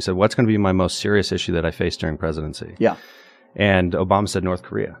a question. He said, "What's going to be my most serious issue that I face during presidency?" Yeah. And Obama said North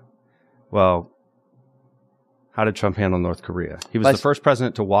Korea. Well, how did Trump handle North Korea? He was the first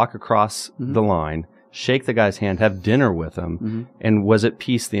president to walk across the line, shake the guy's hand, have dinner with him, and was at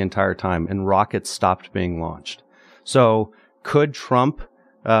peace the entire time, and rockets stopped being launched. So could Trump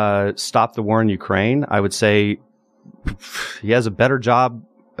stop the war in Ukraine? I would say a better job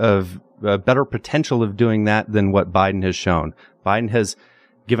of a better potential of doing that than what Biden has shown. Biden has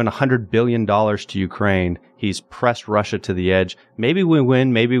given $100 billion to Ukraine. He's pressed Russia to the edge. Maybe we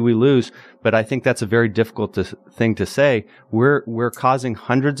win, maybe we lose, but I think that's a very difficult thing to say. We're causing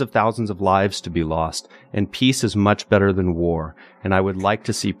hundreds of thousands of lives to be lost, and peace is much better than war. And I would like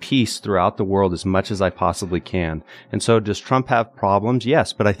to see peace throughout the world as much as I possibly can. And so does Trump have problems?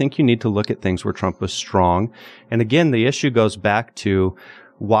 Yes, but I think you need to look at things where Trump was strong. And again, the issue goes back to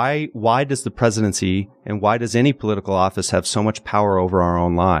why does the presidency and why does any political office have so much power over our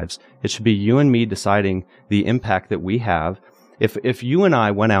own lives? It should be you and me deciding the impact that we have. If you and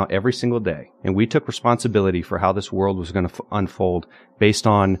I went out every single day and we took responsibility for how this world was going to unfold based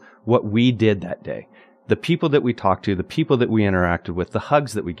on what we did that day, the people that we talked to, the people that we interacted with, the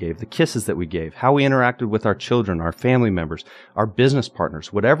hugs that we gave, the kisses that we gave, how we interacted with our children, our family members, our business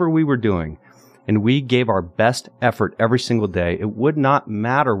partners, whatever we were doing, and we gave our best effort every single day, it would not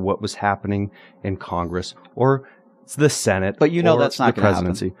matter what was happening in Congress or the Senate. But you know or that's not the going to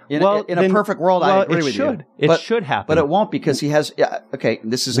presidency. Happen. In a perfect world, I agree with you. It should happen. But it won't because he has,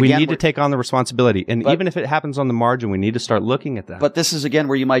 this is we again. We need to take on the responsibility. And even if it happens on the margin, we need to start looking at that. But this is again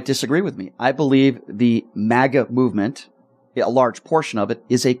where you might disagree with me. I believe the MAGA movement, a large portion of it,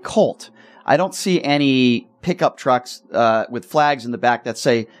 is a cult. I don't see any pickup trucks with flags in the back that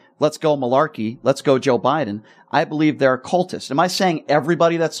say, let's go malarkey, let's go Joe Biden. I believe they're cultists. Am I saying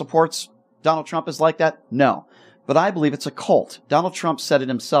everybody that supports Donald Trump is like that? No. But I believe it's a cult. Donald Trump said it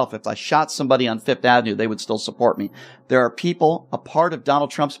himself. If I shot somebody on Fifth Avenue, they would still support me. There are people, a part of Donald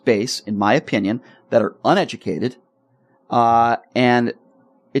Trump's base, in my opinion, that are uneducated. And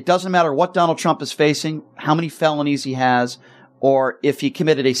it doesn't matter what Donald Trump is facing, how many felonies he has, or if he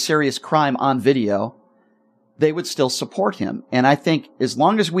committed a serious crime on video, they would still support him. And I think as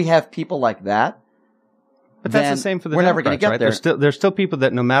long as we have people like that, but that's the same for the we're Democrats, never going to get there. There's still people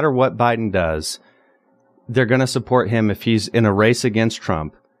that no matter what Biden does, they're going to support him if he's in a race against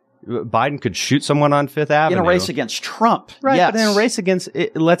Trump. Biden could shoot someone on Fifth Avenue. In a race against Trump. Right, yes. But in a race against,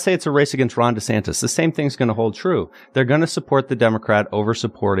 let's say it's a race against Ron DeSantis, the same thing's going to hold true. They're going to support the Democrat over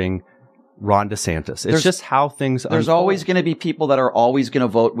supporting Ron DeSantis. It's just how things There's unfold. always going to be people that are always going to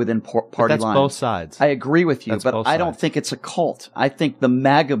vote within party that's lines. Both sides. I agree with you, That's but both I don't sides. think it's a cult. I think the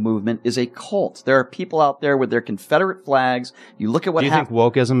MAGA movement is a cult. There are people out there with their Confederate flags. You look at what happened. Do you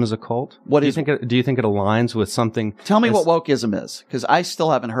think wokeism is a cult? Do you think it aligns with something? Tell me what wokeism is, because I still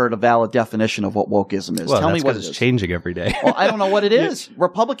haven't heard a valid definition of what wokeism is. Well, Tell me that's what 'cause it it's is. changing every day. Well, I don't know what it is.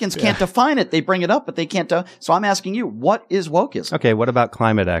 Republicans can't define it. They bring it up, but they can't. So I'm asking you, what is wokeism? Okay, what about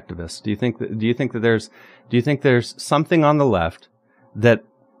climate activists? Do you think there's something on the left that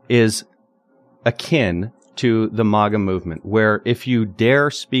is akin to the MAGA movement, where if you dare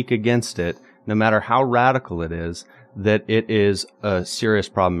speak against it, no matter how radical it is, that it is a serious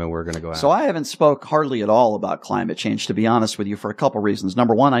problem and we're going to go after? So I haven't spoke hardly at all about climate change, to be honest with you, for a couple reasons.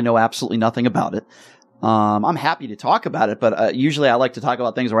 Number one, I know absolutely nothing about it. I'm happy to talk about it, but usually I like to talk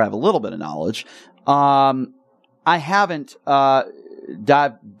about things where I have a little bit of knowledge. I haven't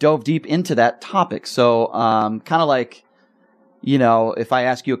dove deep into that topic. So kind of like, if I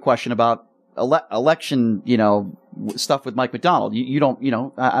ask you a question about election, stuff with Mike McDonald, you don't,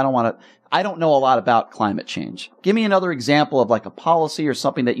 I don't want to. I don't know a lot about climate change. Give me another example of like a policy or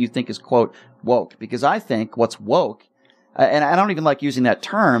something that you think is, quote, woke. Because I think what's woke, and I don't even like using that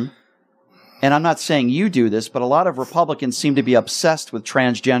term, and I'm not saying you do this, but a lot of Republicans seem to be obsessed with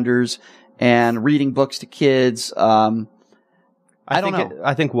transgenders and reading books to kids. I don't know.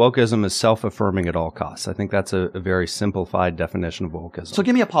 I think wokeism is self-affirming at all costs. I think that's a very simplified definition of wokeism. So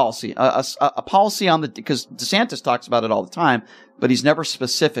give me a policy, a policy on because DeSantis talks about it all the time, but he's never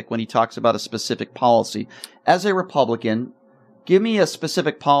specific when he talks about a specific policy. As a Republican, give me a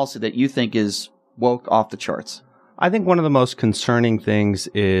specific policy that you think is woke off the charts. I think one of the most concerning things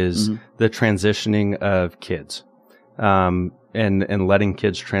is the transitioning of kids, and letting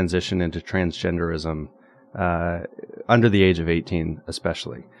kids transition into transgenderism. Under the age of 18,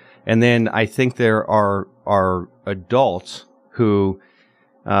 especially. And then I think there are adults who,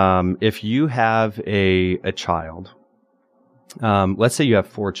 if you have a child, let's say you have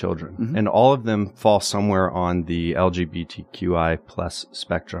 4 children, and all of them fall somewhere on the LGBTQI plus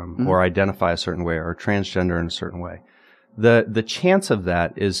spectrum, or identify a certain way, or transgender in a certain way. The chance of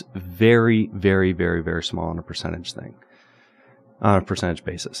that is very, very, very, very small on a percentage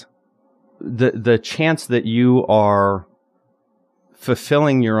basis. The chance that you are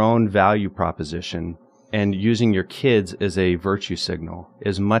fulfilling your own value proposition and using your kids as a virtue signal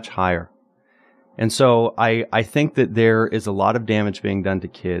is much higher. And so I think that there is a lot of damage being done to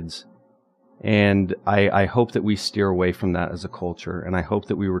kids And I hope that we steer away from that as a culture, and I hope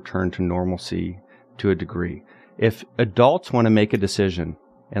that we return to normalcy to a degree. If adults want to make a decision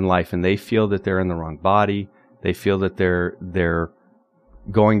in life and they feel that they're in the wrong body, they feel that they're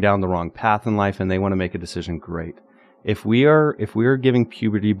going down the wrong path in life and they want to make a decision, great. If we are giving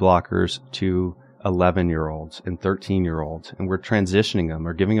puberty blockers to 11-year-olds and 13-year-olds and we're transitioning them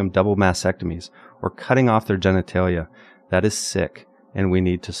or giving them double mastectomies or cutting off their genitalia, that is sick, and we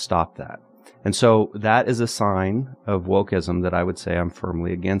need to stop that. And so that is a sign of wokeism that I would say I'm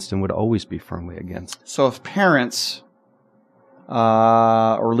firmly against and would always be firmly against. So if parents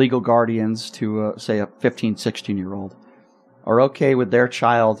or legal guardians to, say, a 15, 16-year-old are okay with their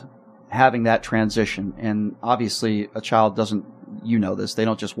child having that transition, and obviously a child doesn't, you know this, they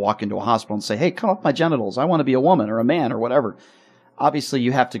don't just walk into a hospital and say, hey, cut off my genitals, I want to be a woman or a man or whatever. Obviously,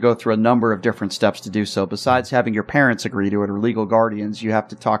 you have to go through a number of different steps to do so. Besides having your parents agree to it or legal guardians, you have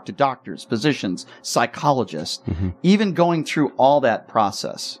to talk to doctors, physicians, psychologists. Mm-hmm. Even going through all that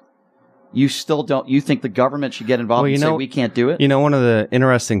process, you still don't, you think the government should get involved and say, we can't do it? You know, one of the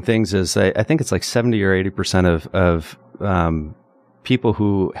interesting things is I think it's like 70 or 80% of people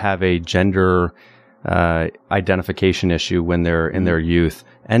who have a gender identification issue when they're in their youth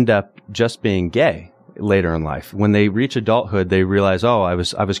end up just being gay later in life. When they reach adulthood, they realize, oh, I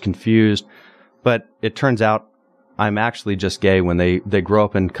was confused, but it turns out I'm actually just gay when they grow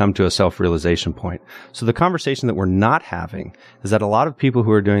up and come to a self-realization point. So the conversation that we're not having is that a lot of people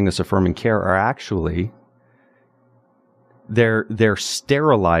who are doing this affirming care are actually they're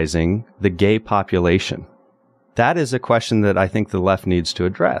sterilizing the gay population. That is a question that I think the left needs to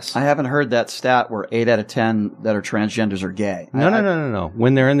address. I haven't heard that stat where 8 out of 10 that are transgenders are gay. No.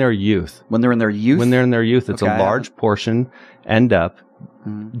 When they're in their youth. When they're in their youth? When they're in their youth, it's a large portion end up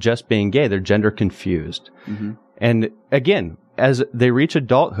just being gay. They're gender confused. Mm-hmm. And again, as they reach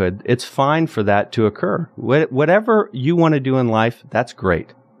adulthood, it's fine for that to occur. Whatever you want to do in life, that's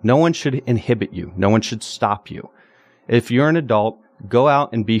great. No one should inhibit you. No one should stop you. If you're an adult, go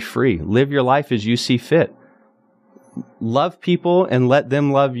out and be free. Live your life as you see fit. Love people and let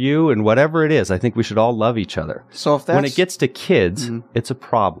them love you, and whatever it is, I think we should all love each other. So if when it gets to kids, it's a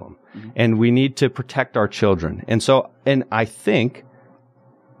problem, and we need to protect our children. And I think,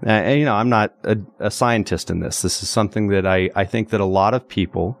 I'm not a scientist in this. This is something that I think that a lot of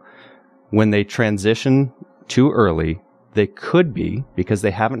people, when they transition too early, they could be, because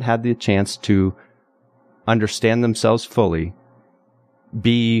they haven't had the chance to understand themselves fully,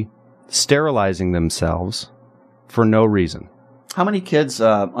 be sterilizing themselves for no reason. How many kids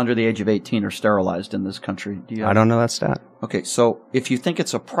under the age of 18 are sterilized in this country? I don't know that stat. Okay, so if you think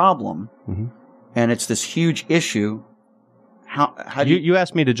it's a problem and it's this huge issue, how do you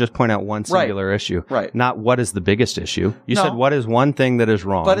asked me to just point out one singular issue, right? Not what is the biggest issue. You said what is one thing that is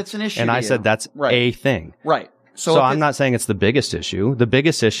wrong, but it's an issue, and I said that's a thing, right? So I'm not saying it's the biggest issue. The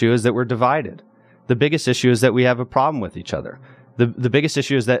biggest issue is that we're divided. The biggest issue is that we have a problem with each other. The biggest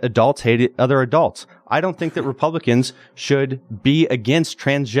issue is that adults hate other adults. I don't think that Republicans should be against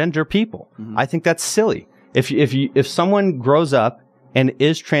transgender people. Mm-hmm. I think that's silly. If someone grows up and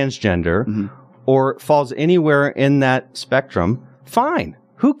is transgender or falls anywhere in that spectrum, fine.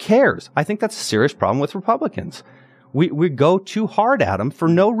 Who cares? I think that's a serious problem with Republicans. We go too hard at them for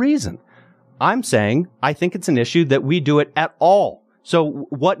no reason. I'm saying I think it's an issue that we do it at all. So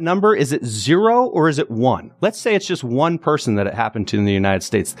what number? Is it 0 or is it 1? Let's say it's just one person that it happened to in the United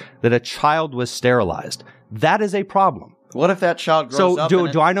States, that a child was sterilized. That is a problem. What if that child grows up? So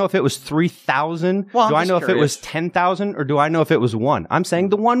do I know if it was 3,000? Well, do I know if it was 10,000? Or do I know if it was 1? I'm saying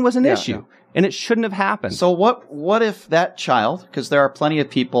the 1 was an issue. And it shouldn't have happened. So what if that child, because there are plenty of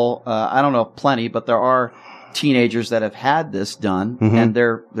people, I don't know if plenty, but there are teenagers that have had this done, and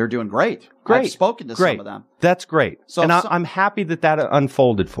they're doing great. I've spoken to some of them. That's great. So I'm happy that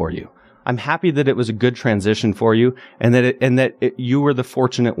unfolded for you. I'm happy that it was a good transition for you, and that you were the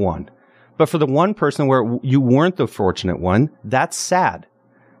fortunate one. But for the one person where you weren't the fortunate one, that's sad.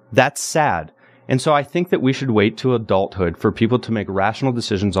 That's sad. And so I think that we should wait to adulthood for people to make rational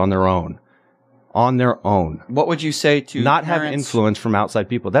decisions on their own. What would you say to not parents? Have influence from outside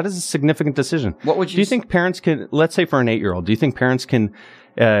people? That is a significant decision. What would you? Do you think parents can? Let's say for an 8-year-old, do you think parents can,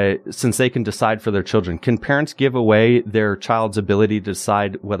 since they can decide for their children, can parents give away their child's ability to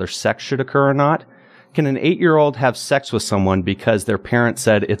decide whether sex should occur or not? Can an 8-year-old have sex with someone because their parents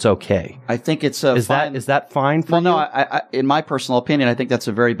said it's okay? I think it's is that fine for you? Well, no. I, in my personal opinion, I think that's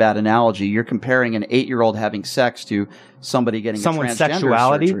a very bad analogy. You're comparing an 8-year-old having sex to somebody getting someone's a transgender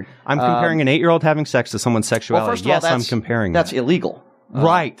sexuality. surgery. I'm comparing an 8-year-old having sex to someone's sexuality. Well, first of all, I'm comparing. That's illegal.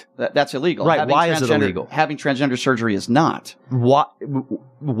 Right. That's illegal. Right. Why is it illegal? Having transgender surgery is not.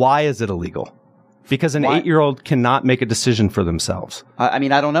 Why is it illegal? Because an 8-year-old cannot make a decision for themselves. I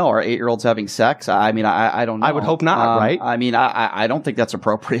mean, I don't know. Are 8-year-olds having sex? I mean, I don't know. I would hope not, right? I mean, I don't think that's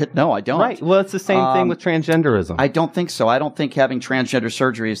appropriate. No, I don't. Right. Well, it's the same thing with transgenderism. I don't think so. I don't think having transgender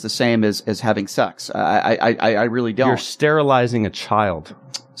surgery is the same as having sex. I really don't. You're sterilizing a child.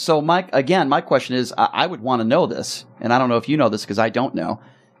 So, my question is, I would want to know this, and I don't know if you know this because I don't know.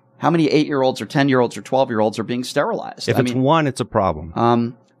 How many 8-year-olds or 10-year-olds or 12-year-olds are being sterilized? If it's one, it's a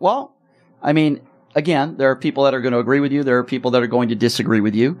problem. Well, I mean, again, there are people that are going to agree with you. There are people that are going to disagree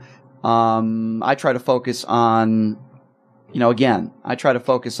with you. I try to focus on, I try to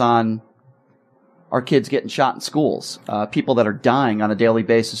focus on our kids getting shot in schools, people that are dying on a daily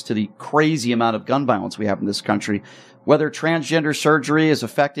basis to the crazy amount of gun violence we have in this country. Whether transgender surgery is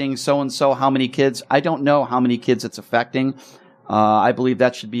affecting so-and-so, how many kids, I don't know how many kids it's affecting. I believe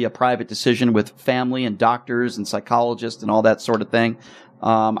that should be a private decision with family and doctors and psychologists and all that sort of thing.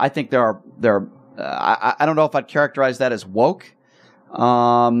 I think there are I don't know if I'd characterize that as woke.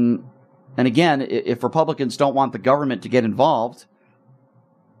 And again, if Republicans don't want the government to get involved,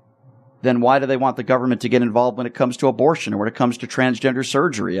 then why do they want the government to get involved when it comes to abortion or when it comes to transgender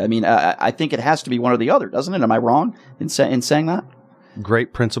surgery? I mean, I think it has to be one or the other, doesn't it? Am I wrong in saying that?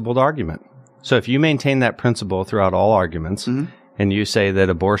 Great principled argument. So if you maintain that principle throughout all arguments, and you say that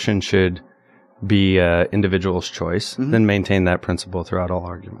abortion should be individual's choice, then maintain that principle throughout all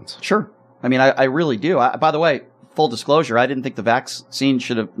arguments. Sure. I mean, I really do. By the way, full disclosure, I didn't think the vaccine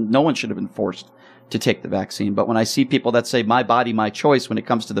no one should have been forced to take the vaccine. But when I see people that say my body, my choice when it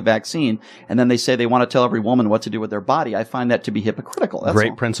comes to the vaccine, and then they say they want to tell every woman what to do with their body, I find that to be hypocritical. That's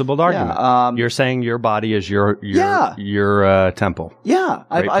Great all. Principled argument. Yeah, you're saying your body is your temple. Yeah.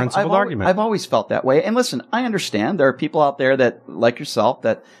 Great principled argument. I've always felt that way. And listen, I understand there are people out there that, like yourself,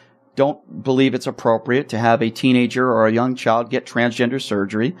 that don't believe it's appropriate to have a teenager or a young child get transgender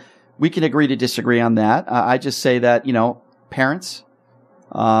surgery. We can agree to disagree on that. I just say that, parents,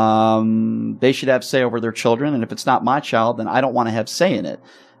 they should have say over their children. And if it's not my child, then I don't want to have say in it.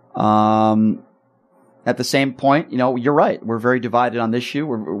 At the same point, you're right. We're very divided on this issue.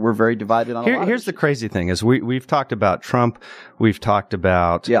 We're very divided on a lot of Here's the crazy thing is we've talked about Trump. We've talked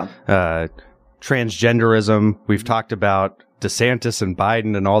about transgenderism. We've talked about DeSantis and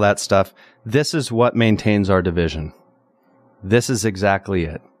Biden and all that stuff. This is what maintains our division. This is exactly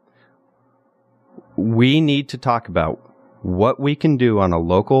it. We need to talk about what we can do on a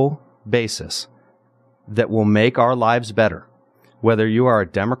local basis that will make our lives better. Whether you are a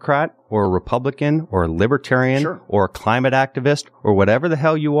Democrat or a Republican or a Libertarian or a climate activist or whatever the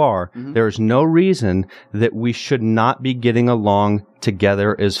hell you are, there is no reason that we should not be getting along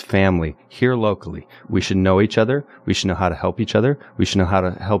together as family here locally. We should know each other. We should know how to help each other. We should know how to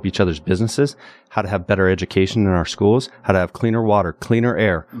help each other's businesses, how to have better education in our schools, how to have cleaner water, cleaner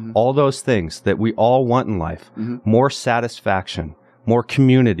air, all those things that we all want in life. More satisfaction, more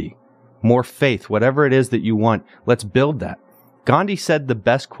community, more faith, whatever it is that you want. Let's build that. Gandhi said the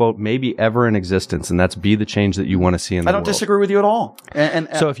best quote maybe ever in existence, and that's be the change that you want to see in the world. I don't disagree with you at all.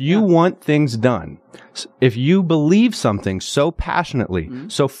 So if you want things done, if you believe something so passionately,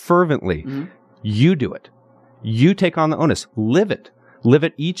 so fervently, you do it. You take on the onus. Live it. Live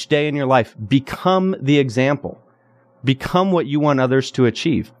it each day in your life. Become the example. Become what you want others to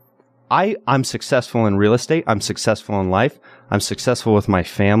achieve. I'm successful in real estate. I'm successful in life. I'm successful with my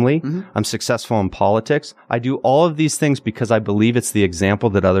family. I'm successful in politics. I do all of these things because I believe it's the example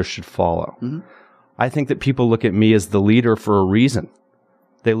that others should follow. I think that people look at me as the leader for a reason.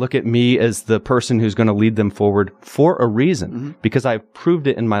 They look at me as the person who's going to lead them forward for a reason because I've proved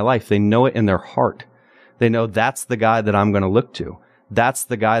it in my life. They know it in their heart. They know that's the guy that I'm going to look to. That's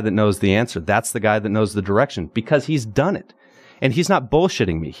the guy that knows the answer. That's the guy that knows the direction because he's done it. And he's not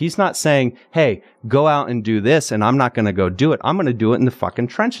bullshitting me. He's not saying, hey, go out and do this, and I'm not going to go do it. I'm going to do it in the fucking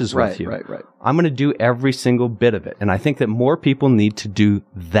trenches with you. Right. I'm going to do every single bit of it. And I think that more people need to do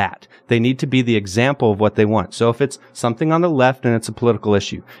that. They need to be the example of what they want. So if it's something on the left and it's a political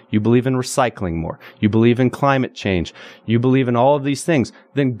issue, you believe in recycling more, you believe in climate change, you believe in all of these things,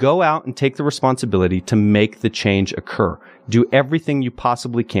 then go out and take the responsibility to make the change occur. Do everything you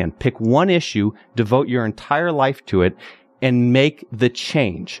possibly can. Pick one issue, devote your entire life to it, and make the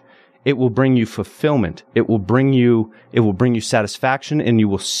change. It will bring you fulfillment. It will bring you satisfaction, and you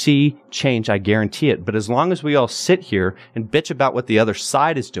will see change. I guarantee it. But as long as we all sit here and bitch about what the other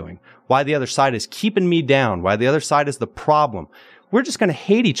side is doing, why the other side is keeping me down, why the other side is the problem, we're just going to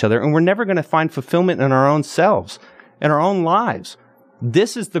hate each other, and we're never going to find fulfillment in our own selves, in our own lives.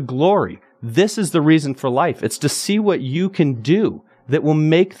 This is the glory. This is the reason for life. It's to see what you can do. that will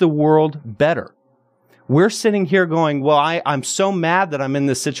make the world better. We're sitting here going, well, I'm so mad that I'm in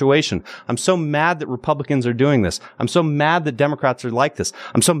this situation. I'm so mad that Republicans are doing this. I'm so mad that Democrats are like this.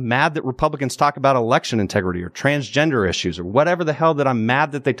 I'm so mad that Republicans talk about election integrity or transgender issues or whatever the hell that I'm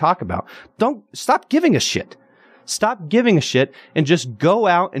mad that they talk about. Stop giving a shit. Stop giving a shit and just go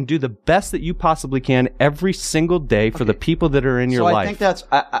out and do the best that you possibly can every single day for the people that are in your life. I think that's,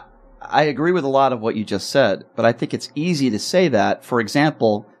 I agree with a lot of what you just said, but I think it's easy to say that. For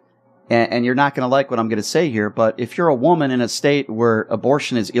example, and you're not going to like what I'm going to say here, but if you're a woman in a state where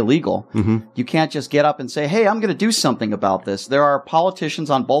abortion is illegal, you can't just get up and say, hey, I'm going to do something about this. There are politicians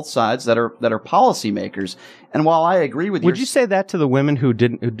on both sides that are policymakers. And while I agree with you, would you say that to the women who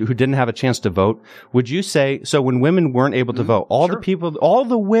didn't have a chance to vote? Would you say, so when women weren't able to vote, all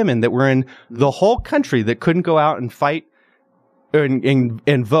the women that were in the whole country that couldn't go out and fight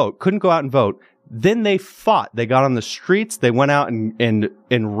and vote, couldn't go out and vote, then they fought. They got on the streets. They went out and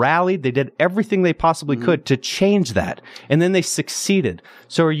rallied. They did everything they possibly could to change that. And then they succeeded.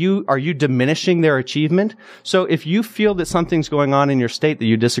 So are you diminishing their achievement? So if you feel that something's going on in your state that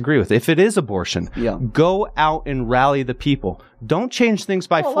you disagree with, if it is abortion, go out and rally the people. Don't change things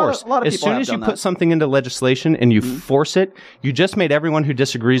by force. A lot of as soon as you put something into legislation and you force it, you just made everyone who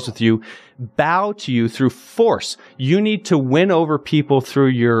disagrees with you bow to you through force. You need to win over people through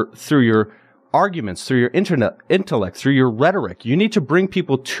your arguments, through your intellect, through your rhetoric. You need to bring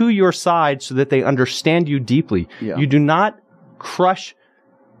people to your side so that they understand you deeply. You do not crush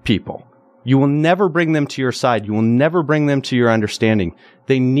people. You will never bring them to your side. You will never bring them to your understanding.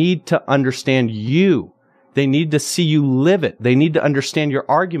 They need to understand you. They need to see you live it. They need to understand your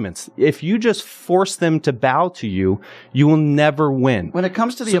arguments. If you just force them to bow to you, you will never win. When it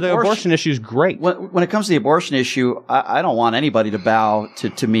comes to the abortion issue is great. When it comes to the abortion issue, I don't want anybody to bow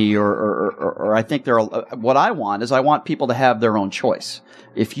to me or I think what I want is I want people to have their own choice.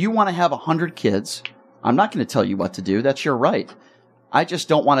 If you want to have 100 kids, I'm not going to tell you what to do. That's your right. I just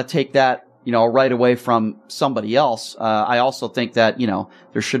don't want to take that, right away from somebody else. I also think that,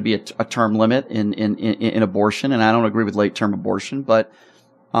 there should be a term limit in abortion, and I don't agree with late-term abortion, but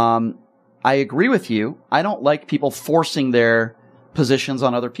I agree with you. I don't like people forcing their positions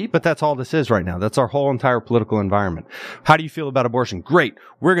on other people. But that's all this is right now. That's our whole entire political environment. How do you feel about abortion? Great.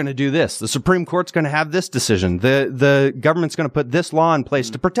 We're going to do this. The Supreme Court's going to have this decision. The government's going to put this law in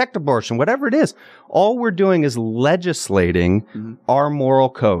place to protect abortion, whatever it is. All we're doing is legislating our moral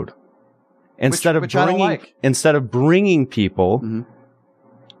code. Instead of bringing people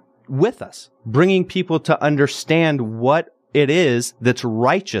with us, bringing people to understand what it is that's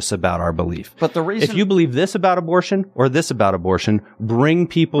righteous about our belief. But the reason, if you believe this about abortion or this about abortion, bring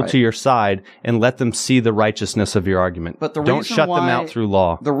people to your side and let them see the righteousness of your argument. But don't shut them out through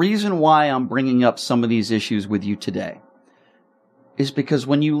law. The reason why I'm bringing up some of these issues with you today is because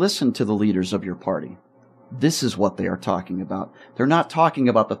when you listen to the leaders of your party, this is what they are talking about. They're not talking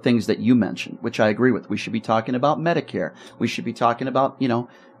about the things that you mentioned, which I agree with. We should be talking about Medicare. We should be talking about,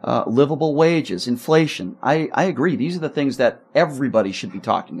 livable wages, inflation. I agree. These are the things that everybody should be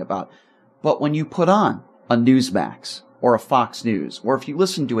talking about. But when you put on a Newsmax or a Fox News, or if you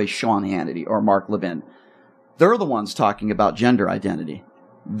listen to a Sean Hannity or Mark Levin, they're the ones talking about gender identity.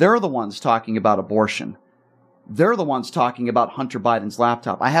 They're the ones talking about abortion. They're the ones talking about Hunter Biden's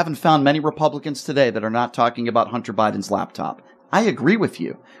laptop. I haven't found many Republicans today that are not talking about Hunter Biden's laptop. I agree with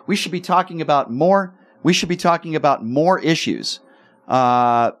you. We should be talking about more issues,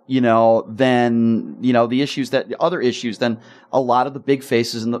 than, the issues other issues than a lot of the big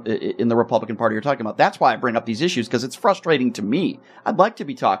faces in the Republican Party are talking about. That's why I bring up these issues, because it's frustrating to me. I'd like to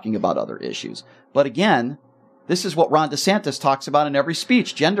be talking about other issues. But again, this is what Ron DeSantis talks about in every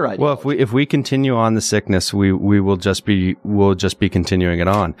speech: gender ideology. Well, if we continue on the sickness, we will just be continuing it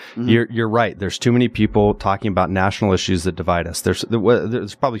on. You're right. There's too many people talking about national issues that divide us. There's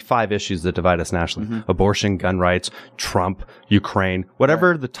probably 5 issues that divide us nationally: abortion, gun rights, Trump, Ukraine,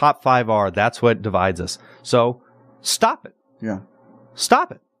 whatever the top 5 are. That's what divides us. So stop it. Yeah,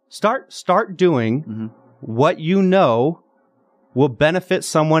 stop it. Start doing what you know will benefit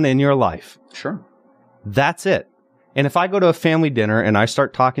someone in your life. Sure. That's it. And if I go to a family dinner and I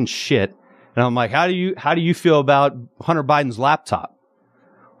start talking shit and I'm like, how do you feel about Hunter Biden's laptop?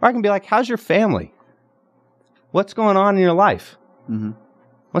 Or I can be like, how's your family? What's going on in your life?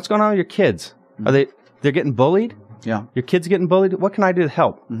 What's going on with your kids? Are they're getting bullied? Yeah. Your kids getting bullied? What can I do to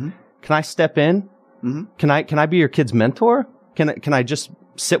help? Can I step in? Can I be your kid's mentor? Can I just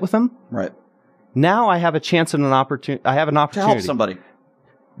sit with them? Right. Now I have a chance and an opportunity. I have an opportunity to help somebody.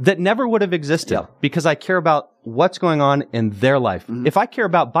 that never would have existed because I care about what's going on in their life. If I care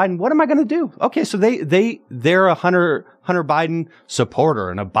about Biden, what am I going to do? Okay, so they're a Hunter Biden supporter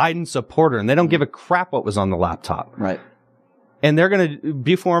and a Biden supporter, and they don't give a crap what was on the laptop. Right. And they're going to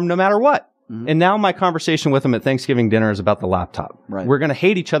be for him no matter what. And now my conversation with them at Thanksgiving dinner is about the laptop. Right. We're going to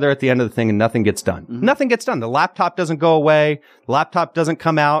hate each other at the end of the thing and nothing gets done. Nothing gets done. The laptop doesn't go away. The laptop doesn't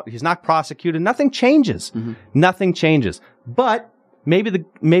come out. He's not prosecuted. Nothing changes. Nothing changes. But maybe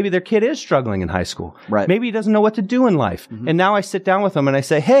their kid is struggling in high school. Right. Maybe he doesn't know what to do in life. And now I sit down with him and I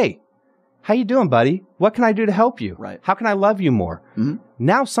say, hey, how you doing, buddy? What can I do to help you? Right. How can I love you more?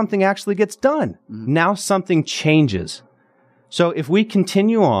 Now something actually gets done. Now something changes. So if we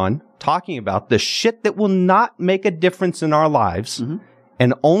continue on talking about the shit that will not make a difference in our lives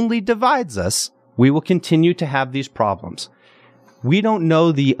and only divides us, we will continue to have these problems. We don't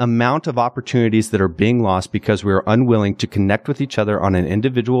know the amount of opportunities that are being lost because we are unwilling to connect with each other on an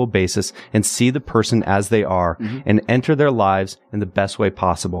individual basis and see the person as they are and enter their lives in the best way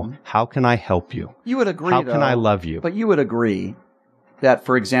possible. How can I help you? You would agree, How can I love you? But you would agree that,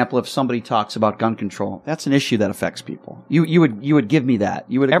 for example, if somebody talks about gun control, that's an issue that affects people. You would give me that.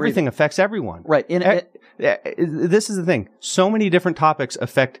 You would agree. Everything affects everyone. Right. This is the thing. So many different topics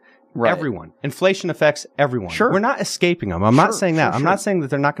affect everyone. Inflation affects everyone. Sure. We're not escaping them. I'm not saying that. I'm not saying that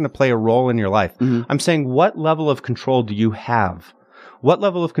they're not going to play a role in your life. I'm saying, what level of control do you have? What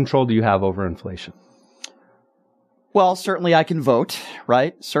level of control do you have over inflation? Well, certainly I can vote,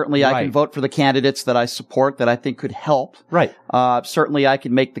 right? Certainly I can vote for the candidates that I support that I think could help. Right. Certainly I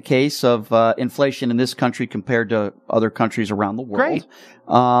can make the case of inflation in this country compared to other countries around the world. Great.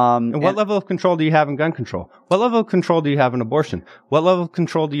 And what level of control do you have in gun control? What level of control do you have in abortion? What level of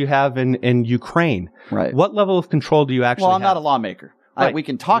control do you have in Ukraine? Right. What level of control do you actually have? Well, I'm not a lawmaker. Right. We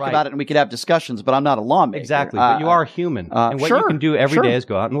can talk about it and we could have discussions, but I'm not a lawmaker. Exactly. But you are human. And what you can do every day is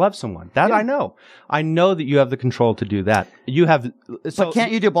go out and love someone. That I know. I know that you have the control to do that. You have. But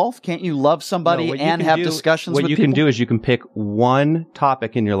can't you do both? Can't you love somebody and have discussions with people? What you can do is you can pick one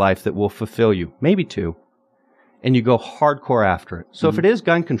topic in your life that will fulfill you, maybe two, and you go hardcore after it. So if it is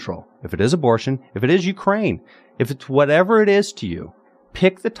gun control, if it is abortion, if it is Ukraine, if it's whatever it is to you,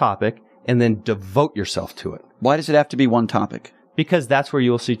 pick the topic and then devote yourself to it. Why does it have to be one topic? Because that's where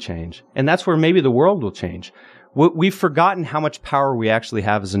you'll see change. And that's where maybe the world will change. We've forgotten how much power we actually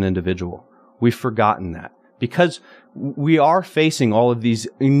have as an individual. We've forgotten that. Because we are facing all of these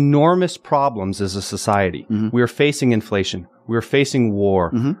enormous problems as a society. We are facing inflation. We're facing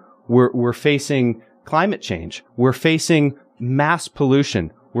war. We're facing climate change. We're facing mass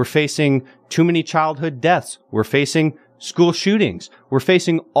pollution. We're facing too many childhood deaths. We're facing school shootings. We're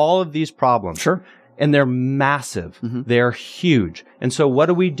facing all of these problems. Sure. And they're massive. They're huge. And so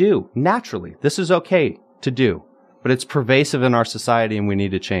what do? Naturally, this is okay to do, but it's pervasive in our society and we need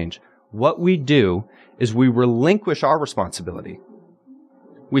to change. What we do is we relinquish our responsibility.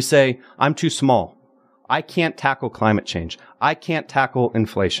 We say, I'm too small. I can't tackle climate change. I can't tackle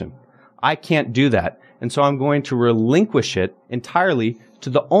inflation. I can't do that. And so I'm going to relinquish it entirely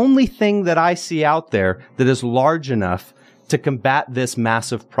to the only thing that I see out there that is large enough to combat this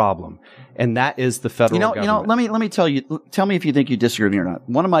massive problem. And that is the federal government. Let me tell me if you think you disagree with me or not.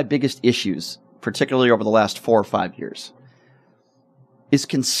 One of my biggest issues, particularly over the last 4 or 5 years, is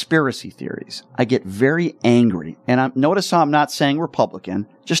conspiracy theories. I get very angry. And notice how I'm not saying Republican,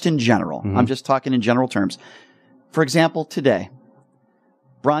 just in general. I'm just talking in general terms. For example, today,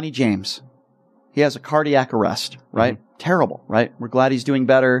 Bronny James, he has a cardiac arrest, right? Terrible, right? We're glad he's doing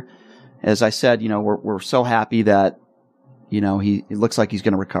better. As I said, we're so happy that, it looks like he's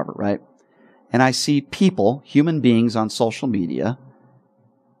going to recover, right? And I see people, human beings on social media,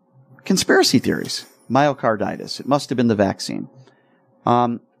 conspiracy theories, myocarditis. It must have been the vaccine.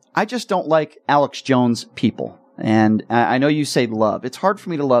 I just don't like Alex Jones people. And I know you say love. It's hard for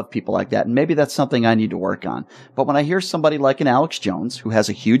me to love people like that. And maybe that's something I need to work on. But when I hear somebody like an Alex Jones, who has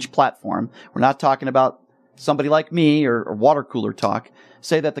a huge platform, we're not talking about somebody like me or water cooler talk,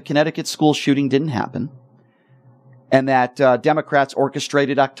 say that the Connecticut school shooting didn't happen and that Democrats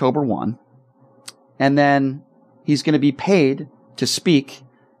orchestrated October 1. And then he's going to be paid to speak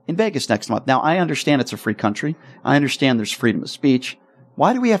in Vegas next month. Now, I understand it's a free country. I understand there's freedom of speech.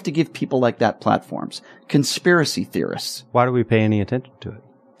 Why do we have to give people like that platforms? Conspiracy theorists. Why do we pay any attention to it?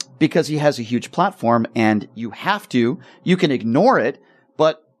 Because he has a huge platform and you can ignore it,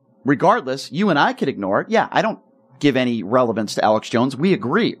 but regardless, you and I could ignore it. Yeah, I don't give any relevance to Alex Jones. We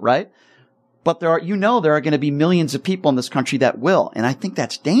agree, right? But there are going to be millions of people in this country that will. And I think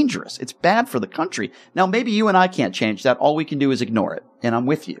that's dangerous. It's bad for the country. Now, maybe you and I can't change that. All we can do is ignore it. And I'm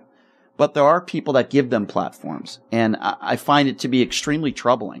with you. But there are people that give them platforms, and I find it to be extremely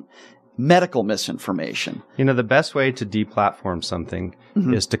troubling. Medical misinformation. You know, the best way to deplatform something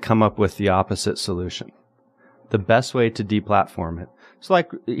is to come up with the opposite solution. The best way to deplatform it. So,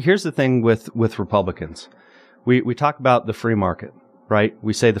 like, here's the thing with Republicans. We talk about the free market, right?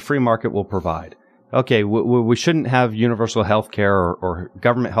 We say the free market will provide. Okay, we shouldn't have universal health care or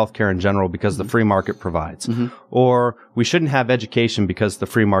government health care in general because the free market provides. Or we shouldn't have education because the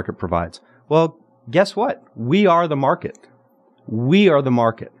free market provides. Well, guess what? We are the market. We are the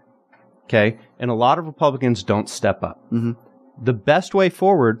market. Okay? And a lot of Republicans don't step up. The best way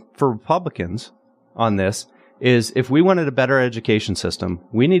forward for Republicans on this is if we wanted a better education system,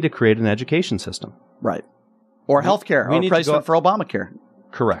 we need to create an education system. Right. Or health care, or replacement for Obamacare.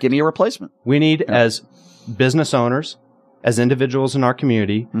 Correct. Give me a replacement. We need, as business owners, as individuals in our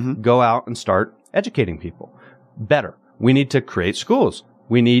community, go out and start educating people better. We need to create schools.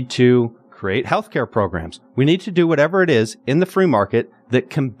 We need to create healthcare programs. We need to do whatever it is in the free market that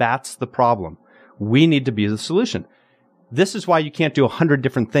combats the problem. We need to be the solution. This is why you can't do 100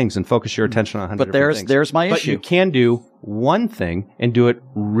 different things and focus your attention on 100 different things. But there's my issue. But you can do one thing and do it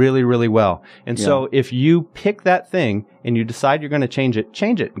really, really well. And so if you pick that thing and you decide you're going to change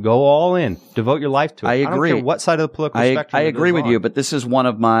it. Go all in. Devote your life to it. I agree. I don't care what side of the political spectrum I agree with on. you, but this is one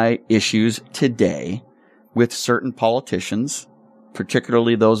of my issues today with certain politicians,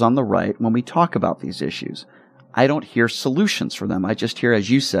 particularly those on the right, when we talk about these issues. I don't hear solutions for them. I just hear, as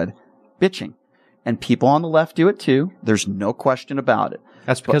you said, bitching. And people on the left do it too. There's no question about it.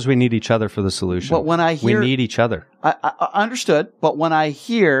 That's because we need each other for the solution. But when I hear, we need each other. I understood. But when I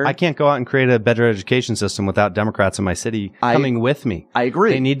hear, I can't go out and create a better education system without Democrats in my city coming with me. I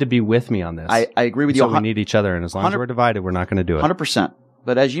agree. They need to be with me on this. I agree with you. So we need each other. And as long as we're divided, we're not going to do it. 100%.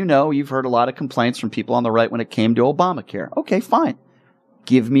 But as you know, you've heard a lot of complaints from people on the right when it came to Obamacare. Okay, fine.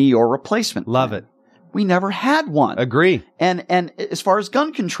 Give me your replacement. Love it. We never had one. Agree. And as far as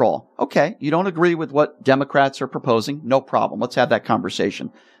gun control, okay, you don't agree with what Democrats are proposing, no problem. Let's have that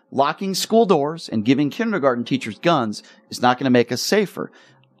conversation. Locking school doors and giving kindergarten teachers guns is not going to make us safer.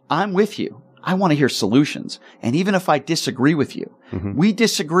 I'm with you. I want to hear solutions. And even if I disagree with you, we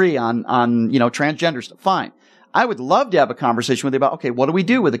disagree on transgender stuff, fine. I would love to have a conversation with you about, okay, what do we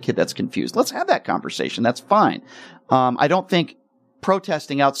do with a kid that's confused? Let's have that conversation. That's fine. I don't think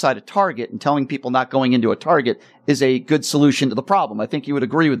protesting outside a Target and telling people not going into a Target is a good solution to the problem. I think you would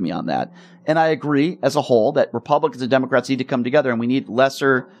agree with me on that. And I agree as a whole that Republicans and Democrats need to come together and we need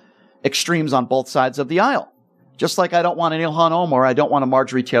lesser extremes on both sides of the aisle. Just like I don't want an Ilhan Omar, I don't want a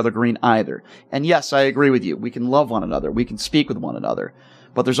Marjorie Taylor Greene either. And yes, I agree with you. We can love one another. We can speak with one another.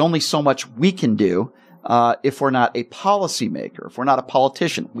 But there's only so much we can do if we're not a policymaker, if we're not a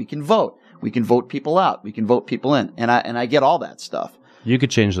politician. We can vote. We can vote people out. We can vote people in. And I get all that stuff. You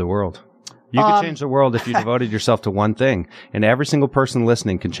could change the world. You could change the world if you devoted yourself to one thing. And every single person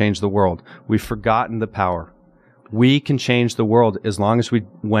listening can change the world. We've forgotten the power. We can change the world as long as we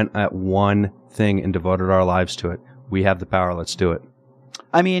went at one thing and devoted our lives to it. We have the power. Let's do it.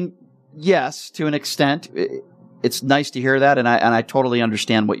 I mean, yes, to an extent. It's nice to hear that. And I totally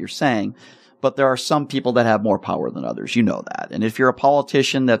understand what you're saying. But there are some people that have more power than others. You know that. And if you're a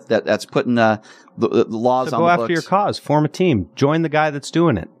politician that's putting the laws so on the books. Go after your cause. Form a team. Join the guy that's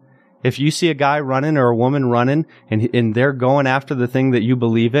doing it. If you see a guy running or a woman running and they're going after the thing that you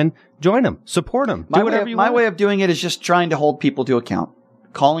believe in, join them. Support them. Do whatever you want. My way of doing it is just trying to hold people to account.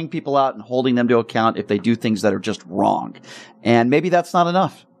 Calling people out and holding them to account if they do things that are just wrong. And maybe that's not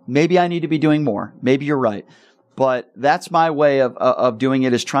enough. Maybe I need to be doing more. Maybe you're right. But that's my way of doing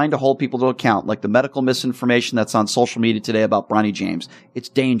it, is trying to hold people to account, like the medical misinformation that's on social media today about Bronny James. It's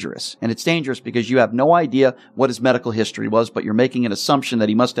dangerous. And it's dangerous because you have no idea what his medical history was, but you're making an assumption that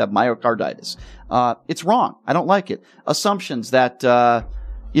he must have myocarditis. It's wrong. I don't like it. Assumptions that,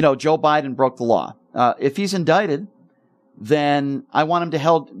 Joe Biden broke the law. If he's indicted, then I want him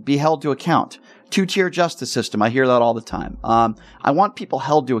to be held to account. Two-tier justice system. I hear that all the time. I want people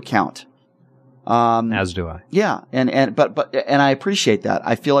held to account. As do I. Yeah. And I appreciate that.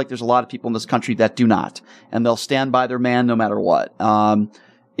 I feel like there's a lot of people in this country that do not, and they'll stand by their man no matter what.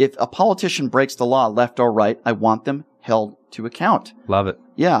 If a politician breaks the law, left or right, I want them held to account. Love it.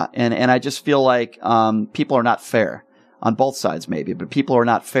 Yeah. And I just feel like, people are not fair on both sides, maybe, but people are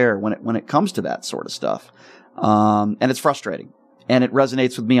not fair when it comes to that sort of stuff. And it's frustrating. And it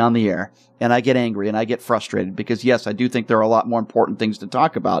resonates with me on the air. And I get angry and I get frustrated because, yes, I do think there are a lot more important things to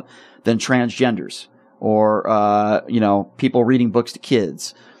talk about than transgenders or, people reading books to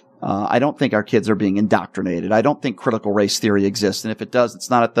kids. I don't think our kids are being indoctrinated. I don't think critical race theory exists. And if it does, it's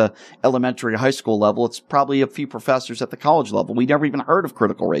not at the elementary or high school level. It's probably a few professors at the college level. We never even heard of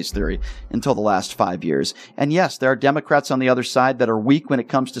critical race theory until the last 5 years. And yes, there are Democrats on the other side that are weak when it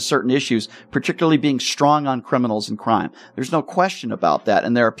comes to certain issues, particularly being strong on criminals and crime. There's no question about that.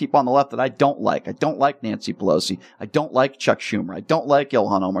 And there are people on the left that I don't like. I don't like Nancy Pelosi. I don't like Chuck Schumer. I don't like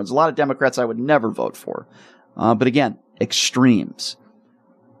Ilhan Omar. There's a lot of Democrats I would never vote for. But again, extremes.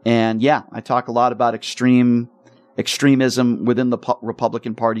 And yeah, I talk a lot about extremism within the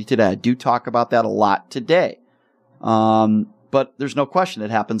Republican Party today. I do talk about that a lot today. But there's no question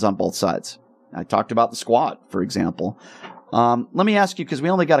it happens on both sides. I talked about the squad, for example. Let me ask you, because we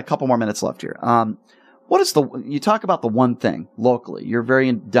only got a couple more minutes left here. You talk about the one thing locally. You're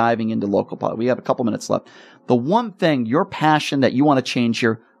very diving into local politics. We have a couple minutes left. The one thing, your passion that you want to change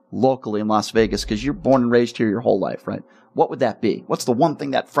here locally in Las Vegas, because you're born and raised here your whole life, right? What would that be? What's the one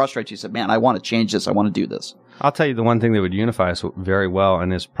thing that frustrates you? You said, man, I want to change this. I want to do this. I'll tell you the one thing that would unify us very well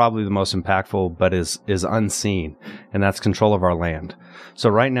and is probably the most impactful, but is unseen, and that's control of our land. So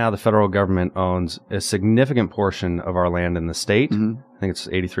right now, the federal government owns a significant portion of our land in the state. Mm-hmm. I think it's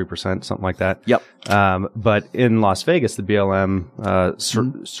 83%, something like that. Yep. But in Las Vegas, the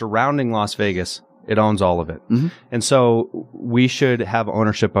BLM surrounding Las Vegas, it owns all of it. Mm-hmm. And so we should have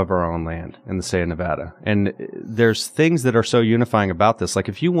ownership of our own land in the state of Nevada. And there's things that are so unifying about this. Like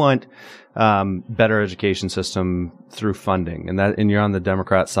if you want better education system through funding, and you're on the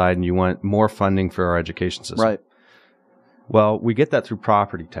Democrat side and you want more funding for our education system. Right. Well, we get that through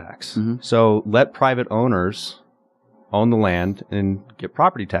property tax. Mm-hmm. So let private owners own the land and get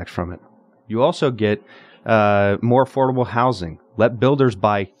property tax from it. You also get more affordable housing. Let builders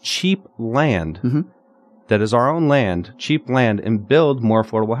buy cheap land that is our own land, cheap land, and build more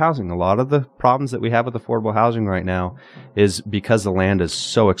affordable housing. A lot of the problems that we have with affordable housing right now is because the land is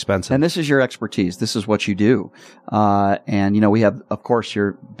so expensive. And this is your expertise. This is what you do. And, you know, we have, of course,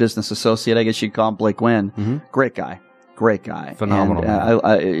 your business associate, I guess you'd call him Blake Wynn. Mm-hmm. Great guy. Phenomenal.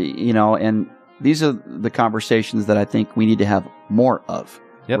 And, and these are the conversations that I think we need to have more of.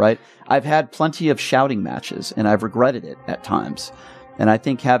 Yep. Right? I've had plenty of shouting matches, and I've regretted it at times. And I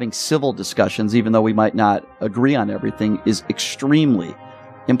think having civil discussions, even though we might not agree on everything, is extremely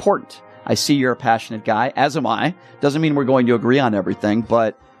important. I see you're a passionate guy, as am I. Doesn't mean we're going to agree on everything,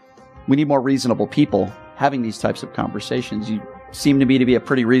 but we need more reasonable people having these types of conversations. You seem to me to be a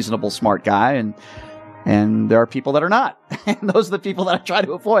pretty reasonable, smart guy, and there are people that are not. And those are the people that I try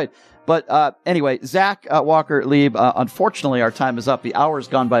to avoid. But anyway, Zach Walker, Lieb, unfortunately, our time is up. The hour's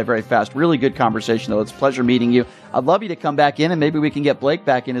gone by very fast. Really good conversation, though. It's a pleasure meeting you. I'd love you to come back in, and maybe we can get Blake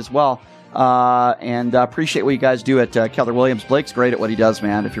back in as well. And appreciate what you guys do at Keller Williams. Blake's great at what he does,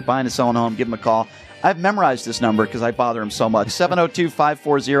 man. If you're buying and selling a home, give him a call. I've memorized this number because I bother him so much.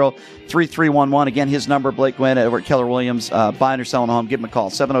 702-540-3311. Again, his number, Blake Wynn over at Keller Williams. Buying or selling a home, give him a call.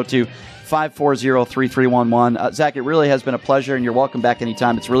 702-540-3311. Zach, it really has been a pleasure, and you're welcome back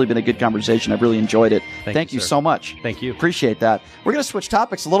anytime. It's really been a good conversation. I've really enjoyed it. Thank you so much. Thank you. Appreciate that. We're going to switch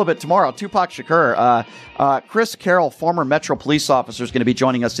topics a little bit tomorrow. Tupac Shakur. Chris Carroll, former Metro police officer, is going to be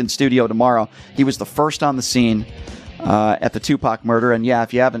joining us in studio tomorrow. He was the first on the scene at the Tupac murder. And yeah,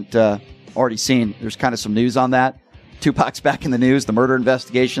 if you haven't already seen, there's kind of some news on that. Tupac's back in the news, the murder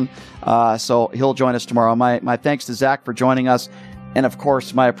investigation. So he'll join us tomorrow. My thanks to Zach for joining us. And, of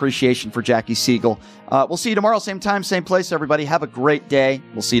course, my appreciation for Jackie Siegel. We'll see you tomorrow, same time, same place, everybody. Have a great day.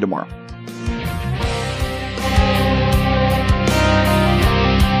 We'll see you tomorrow.